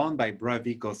lower bound by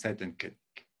Bravyi, Gosset and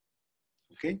König.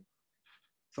 Okay,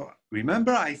 so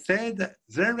remember I said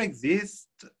there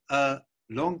exists a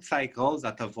long cycle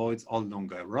that avoids all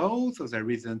longer rows, so there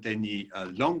isn't any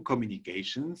long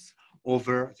communications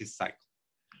over this cycle.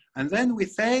 And then we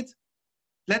said,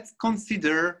 let's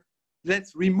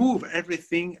remove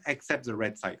everything except the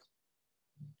red cycle.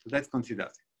 So let's consider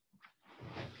it.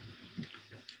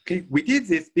 Okay, we did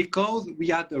this because we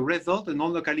had a result, a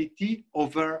non-locality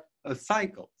over a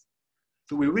cycle.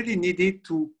 So we really needed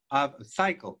to have a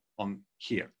cycle on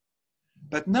here.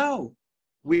 But now,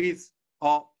 with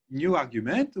our new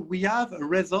argument, we have a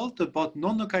result about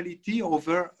non-locality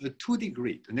over a 2D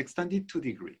grid, an extended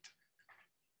 2D grid.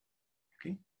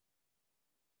 Okay?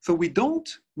 So we don't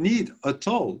need at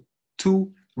all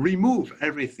to remove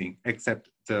everything except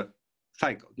the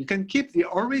cycle. You can keep the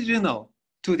original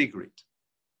 2D grid.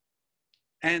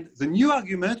 And the new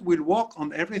argument will work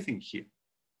on everything here.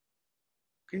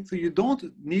 Okay? So you don't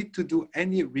need to do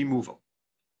any removal.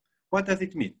 What does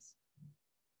it mean?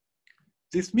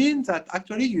 This means that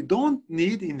actually you don't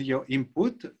need in your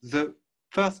input the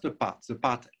first part, the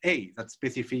part A that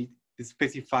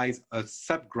specifies a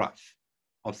subgraph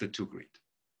of the 2 grid.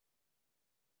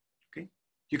 Okay?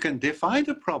 You can define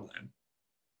the problem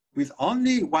with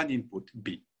only one input,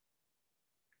 B.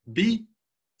 B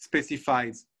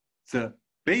specifies the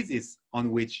basis on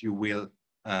which you will,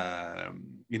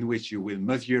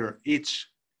 measure each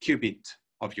qubit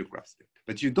of your graph state.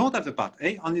 But you don't have the part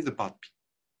A, only the part B.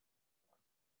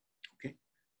 Okay?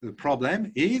 The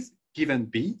problem is, given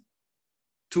B,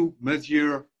 to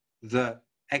measure the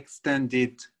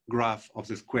extended graph of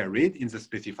the square root in the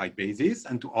specified basis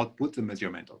and to output the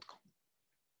measurement outcome.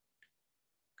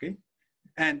 Okay?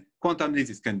 And quantumly,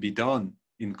 this can be done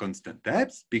in constant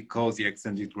depths because the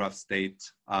extended graph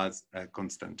state has a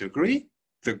constant degree.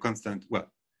 The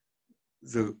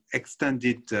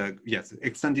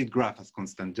extended graph has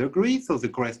constant degree, so the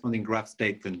corresponding graph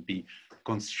state can be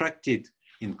constructed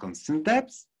in constant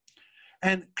depths.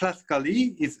 And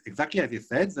classically, is exactly as I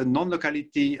said, the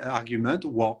non-locality argument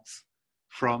works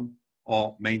from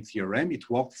our main theorem. It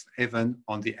works even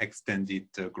on the extended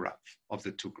graph of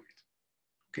the 2 grid.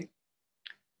 Okay,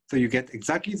 so you get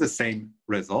exactly the same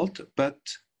result, but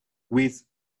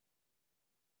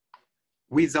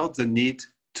without the need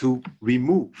to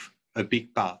remove a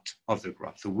big part of the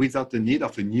graph. So without the need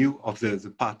of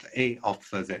the part A of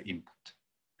the input.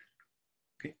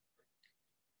 Okay.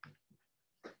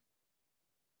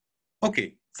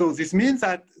 Okay, so this means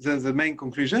that the main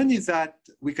conclusion is that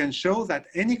we can show that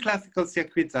any classical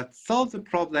circuit that solves the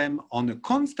problem on a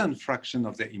constant fraction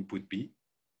of the input B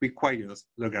requires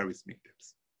logarithmic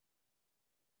depth.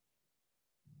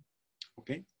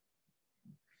 Okay.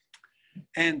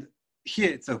 And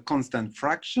here it's a constant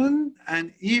fraction,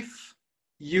 and if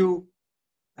you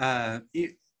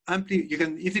you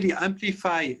can easily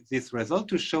amplify this result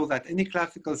to show that any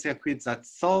classical circuit that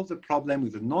solves the problem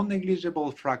with a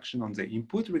non-negligible fraction on the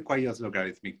input requires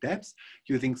logarithmic depth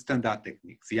using standard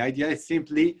techniques. The idea is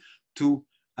simply to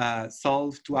ask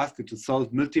to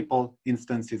solve multiple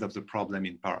instances of the problem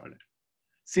in parallel.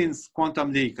 Since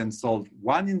quantumly you can solve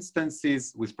one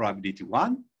instances with probability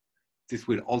 1, this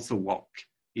will also work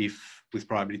with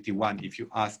probability 1 if you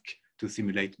ask to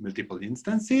simulate multiple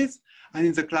instances. And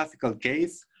in the classical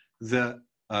case, the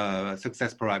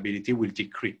success probability will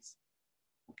decrease.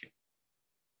 Okay.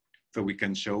 So we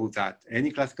can show that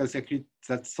any classical circuit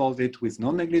that solves it with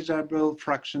non-negligible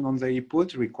fraction on the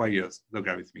input requires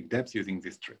logarithmic depth using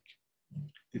this trick.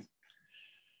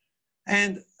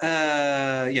 And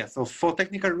yeah, so for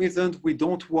technical reasons, we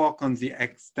don't work on the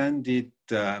extended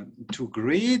to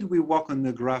grid. We work on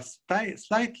the graph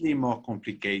slightly more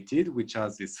complicated, which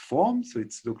has this form. So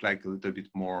it's look like a little bit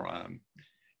more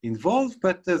involved,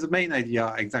 but the main idea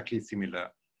are exactly similar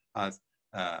as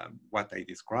what I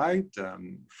described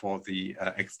for the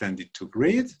extended to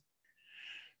grid.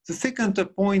 The second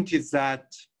point is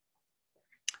that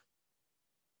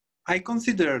I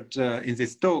considered in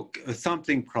this talk a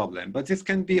sampling problem, but this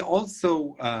can be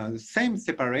also, the same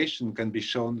separation can be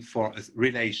shown for a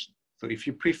relation. So if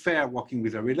you prefer working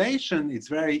with a relation, it's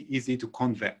very easy to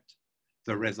convert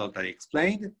the result I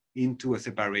explained into a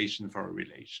separation for a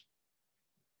relation.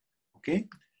 Okay,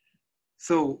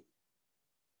 so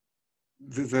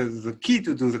the key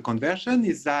to do the conversion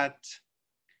is that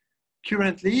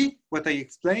currently what I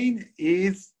explain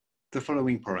is the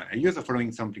following problem. I use the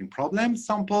following sampling problem,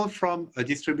 sample from a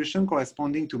distribution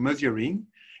corresponding to measuring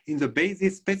in the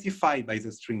basis specified by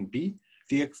the string B,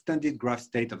 the extended graph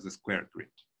state of the square grid.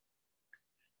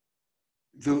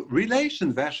 The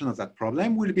relation version of that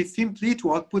problem will be simply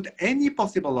to output any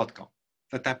possible outcome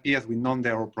that appears with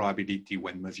non-zero probability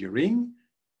when measuring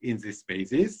in this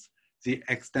basis the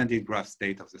extended graph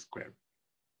state of the square grid.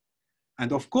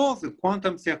 And of course, the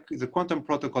quantum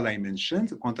protocol I mentioned,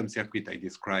 the quantum circuit I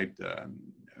described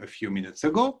a few minutes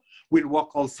ago, will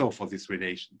work also for this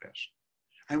relation version.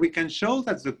 And we can show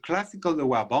that the classical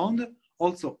lower bound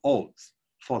also holds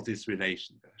for this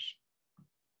relation version.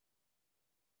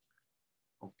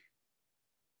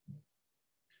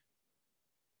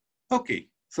 Okay,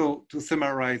 so to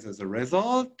summarize as a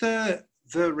result, the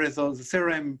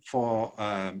theorem for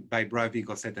by Bravyi,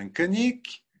 Gosset and König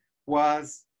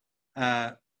was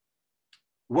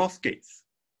worst case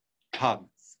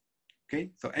hardness.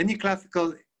 Okay, so any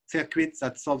classical circuits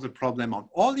that solve the problem on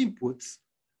all inputs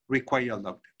require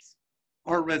log depths.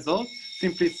 Our result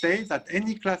simply says that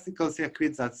any classical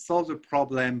circuits that solve the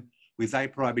problem with high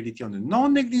probability on a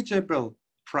non-negligible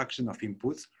fraction of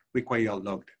inputs require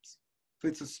log depths. So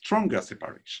it's a stronger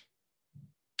separation.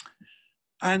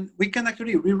 And we can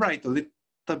actually rewrite a little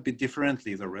bit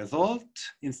differently the result.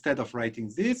 Instead of writing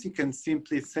this, you can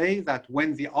simply say that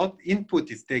when the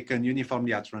input is taken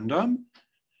uniformly at random,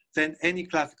 then any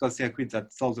classical circuit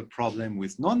that solves a problem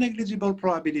with non-negligible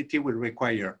probability will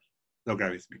require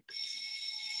logarithmic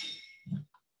depth.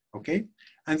 Okay,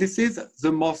 and this is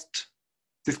the most,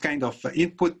 this kind of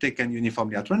input taken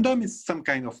uniformly at random is some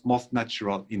kind of most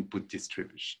natural input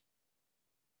distribution.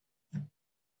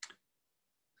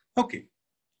 Okay.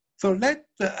 So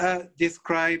let's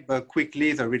describe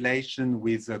quickly the relation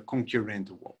with concurrent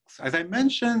works. As I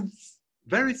mentioned,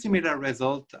 very similar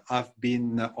results have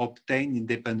been obtained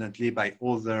independently by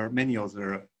many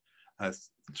other,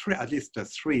 at least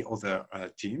three other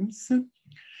teams.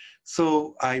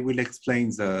 So I will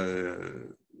explain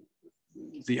the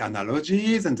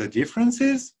analogies and the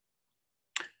differences.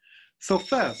 So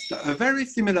first, a very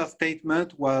similar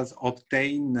statement was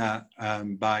obtained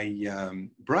by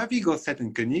Bravyi, Gosset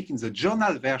and König in the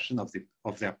journal version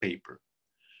of their paper.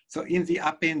 So in the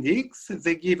appendix,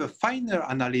 they give a finer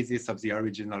analysis of the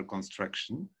original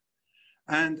construction.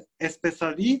 And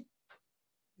especially,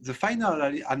 the final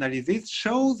analysis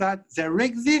shows that there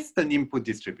exists an input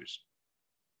distribution,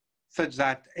 such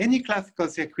that any classical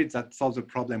circuit that solves a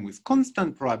problem with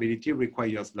constant probability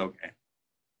requires log n.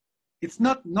 It's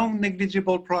not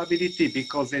non-negligible probability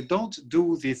because they don't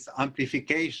do this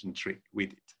amplification trick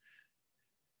with it.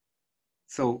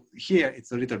 So here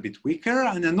it's a little bit weaker.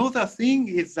 And another thing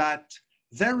is that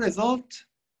their result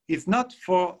is not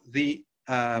for the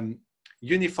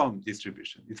uniform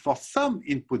distribution. It's for some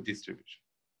input distribution,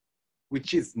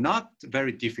 which is not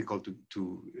very difficult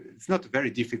it's not very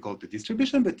difficult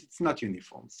distribution, but it's not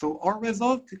uniform. So our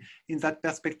result in that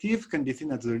perspective can be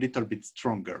seen as a little bit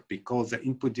stronger because the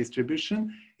input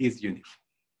distribution is uniform.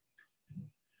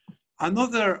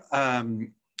 Another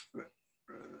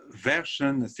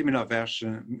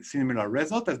similar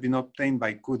result has been obtained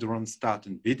by Kudron-Start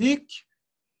and Vidic.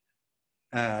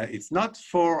 It's not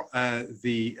for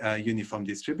the uniform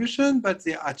distribution, but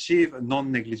they achieve a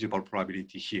non-negligible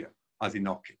probability here, as in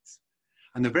our case.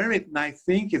 And a very nice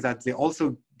thing is that they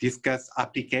also discuss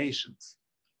applications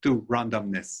to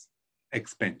randomness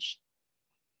expansion.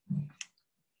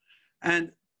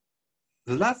 And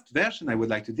the last version I would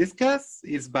like to discuss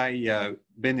is by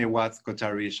Benewatz,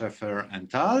 Kothari, Schaffer, and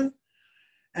Tal.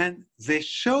 And they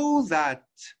show that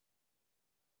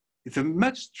it's a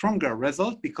much stronger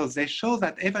result because they show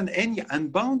that even any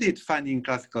unbounded-fanin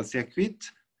classical circuit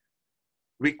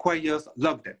requires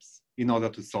log depths in order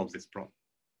to solve this problem.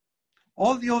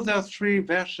 All the other three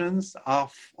versions are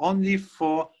only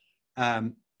for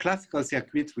classical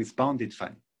circuits with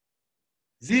bounded-fanin.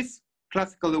 This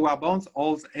classical lower bounds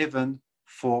holds even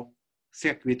for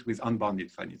circuit with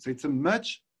unbounded-fanin. So it's a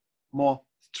much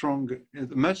stronger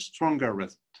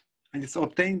result. And it's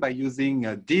obtained by using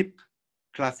a deep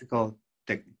classical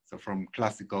technique, so from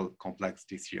classical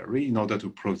complexity theory, in order to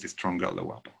prove the stronger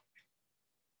lower bound.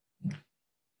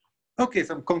 Okay,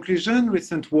 some conclusion,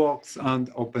 recent works on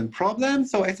open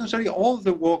problems. So essentially all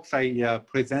the works I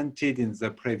presented in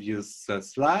the previous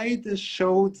slide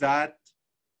showed that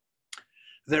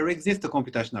there exists a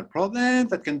computational problem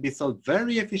that can be solved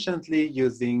very efficiently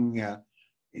using,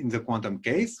 in the quantum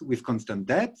case, with constant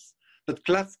depths, but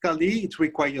classically it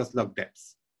requires log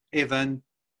depths, even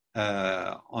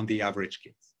on the average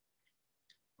case.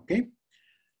 Okay.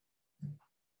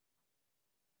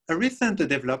 A recent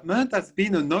development has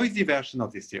been a noisy version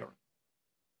of this theorem.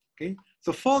 Okay,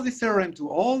 so for this theorem to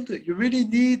hold, you really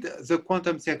need the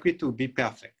quantum circuit to be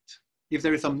perfect. If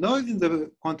there is some noise in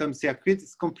the quantum circuit, it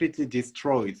completely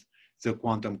destroys the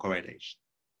quantum correlation.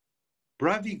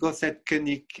 Bravyi, Gosset,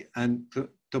 König, and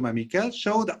Thomas Michael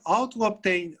showed how to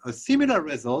obtain a similar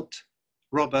result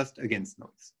robust against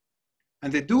noise.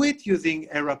 And they do it using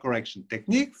error correction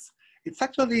techniques. It's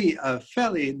actually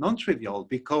fairly non-trivial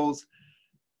because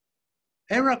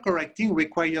error correcting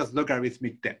requires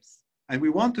logarithmic depths. And we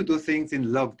want to do things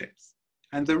in log depths.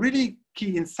 And the really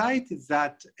key insight is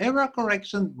that error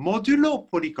correction modulo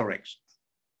polycorrections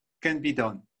can be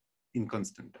done in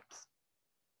constant depths.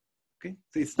 Okay,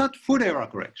 so it's not full error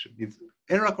correction. It's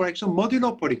error correction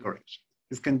modulo polycorrection.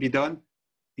 This can be done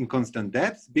in constant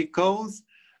depths because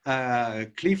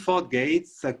Clifford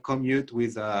gates commute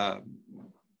with a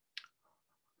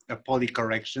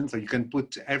polycorrection. So you can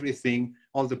put everything,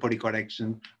 all the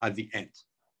polycorrection at the end.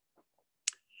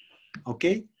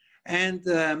 Okay, and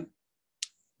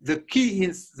the key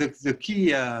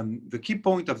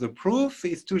point of the proof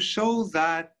is to show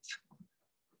that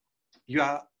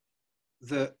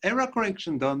the error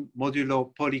correction done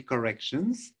modulo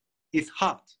polycorrections is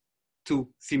hard to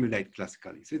simulate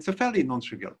classically. So it's a fairly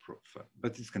non-trivial proof,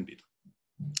 but this can be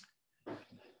done.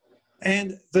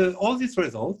 And all these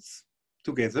results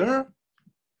together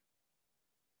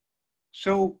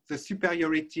show the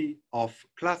superiority of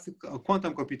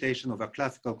quantum computation over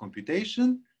classical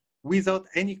computation without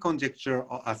any conjecture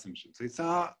or assumption. So it's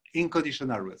an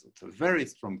unconditional result, a very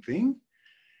strong thing.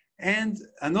 And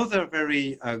another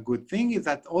very good thing is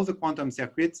that all the quantum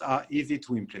circuits are easy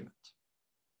to implement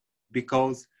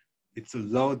because it's a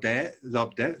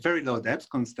very low depth,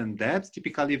 constant depth,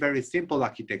 typically very simple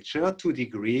architecture, 2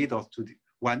 degrees or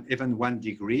even 1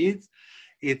 degree.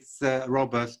 It's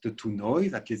robust to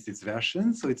noise, at least its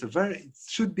version. So it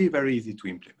should be very easy to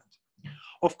implement.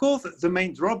 Of course, the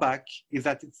main drawback is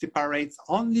that it separates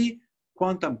only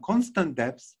quantum constant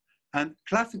depths and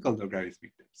classical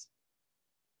logarithmic depths.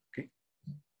 Okay.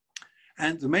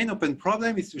 And the main open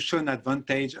problem is to show an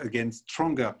advantage against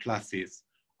stronger classes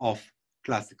of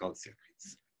classical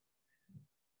circuits.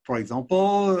 For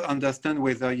example, understand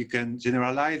whether you can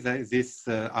generalize this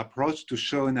approach to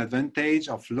show an advantage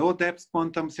of low depth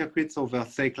quantum circuits over,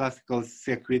 say, classical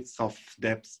circuits of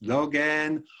depth log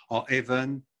n or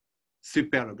even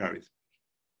super logarithmic.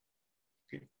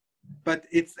 Okay. But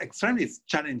it's extremely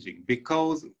challenging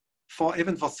because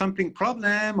even for sampling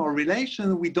problem or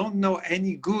relation, we don't know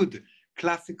any good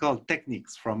classical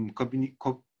techniques from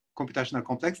computational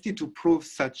complexity to prove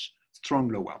such strong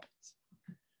lower bounds.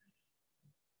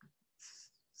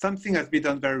 Something has been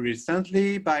done very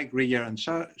recently by Greer and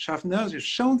Schaffner has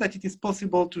shown that it is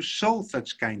possible to show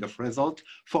such kind of result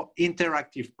for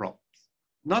interactive problems,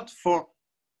 not for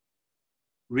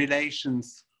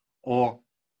relations or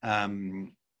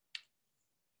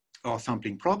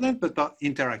sampling problems, but for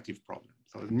interactive problems.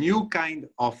 So a new kind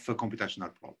of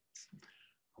computational problems.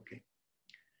 Okay.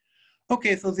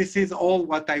 Okay, so this is all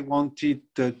what I wanted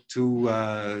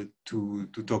to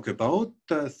talk about.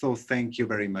 So thank you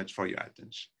very much for your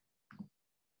attention.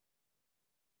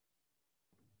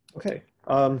 Okay,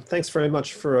 thanks very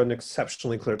much for an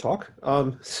exceptionally clear talk.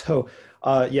 So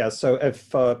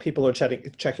if people are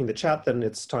checking the chat, then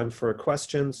it's time for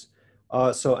questions.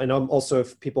 And also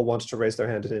if people want to raise their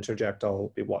hand and interject,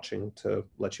 I'll be watching to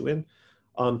let you in.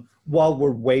 While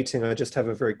we're waiting, I just have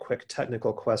a very quick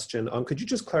technical question. Could you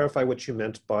just clarify what you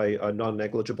meant by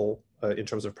non-negligible in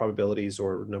terms of probabilities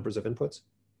or numbers of inputs?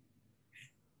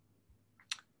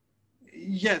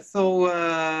 Yeah, so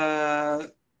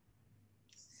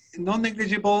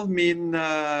non-negligible mean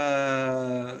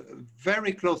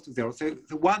very close to zero. So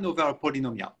the 1 over a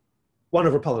polynomial. 1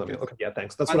 over polynomial. Okay, yeah,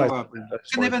 thanks. That's what I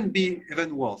can even be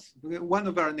even worse. 1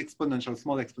 over an exponential,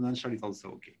 small exponential is also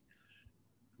okay.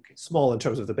 Small in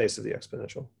terms of the base of the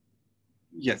exponential.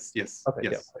 Yes, yes, okay,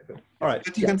 yes. Yeah, okay, good. All right.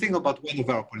 But you can think about 1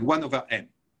 over 1 over n.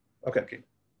 Okay,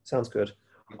 sounds good.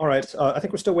 All right, I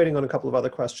think we're still waiting on a couple of other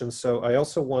questions. So I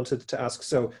also wanted to ask,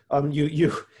 so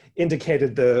you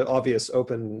indicated the obvious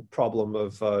open problem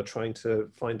of trying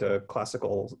to find a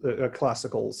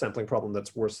classical sampling problem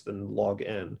that's worse than log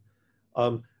n.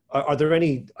 Are there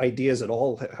any ideas at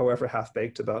all, however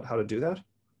half-baked, about how to do that?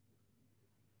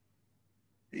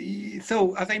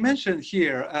 So as I mentioned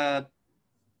here,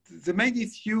 the main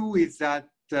issue is that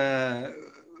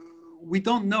we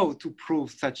don't know to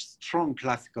prove such strong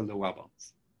classical lower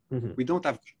bounds. Mm-hmm. We don't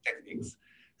have techniques.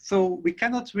 So we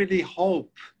cannot really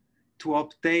hope to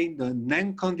obtain the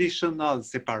non-conditional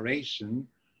separation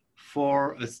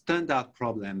for a standard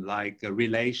problem like a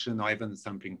relation or even a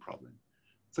sampling problem.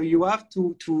 So you have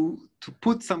to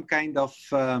put some kind of,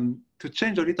 to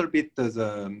change a little bit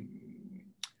the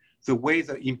way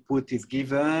the input is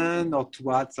given, or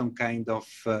to add some kind of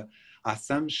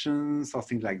assumptions or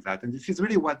things like that. And this is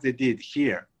really what they did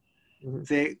here. Mm-hmm.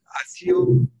 They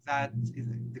assume that,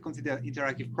 they consider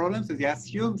interactive problems, so they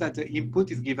assume that the input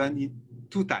is given in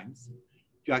 2 times.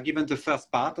 You are given the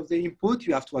first part of the input,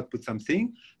 you have to output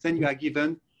something, then you are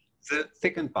given the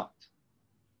second part,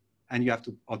 and you have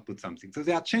to output something. So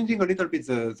they are changing a little bit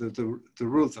the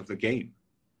rules of the game.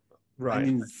 Right.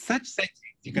 And in such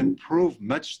settings, you can prove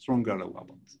much stronger lower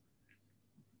bounds.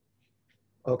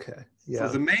 Okay. Yeah.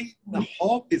 So the main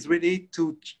hope is really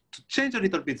to change a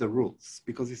little bit the rules,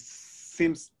 because it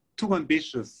seems too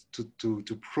ambitious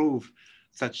to prove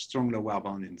such strong lower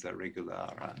bound in the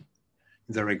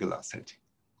regular setting.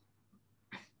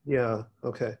 Yeah.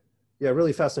 Okay. Yeah.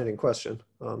 Really fascinating question.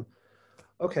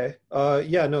 Okay.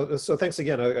 Yeah. No. So thanks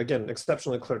again. Again,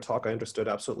 exceptionally clear talk. I understood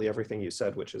absolutely everything you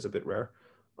said, which is a bit rare.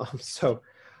 Yeah.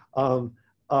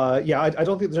 I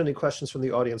don't think there's any questions from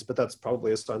the audience, but that's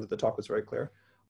probably a sign that the talk was very clear.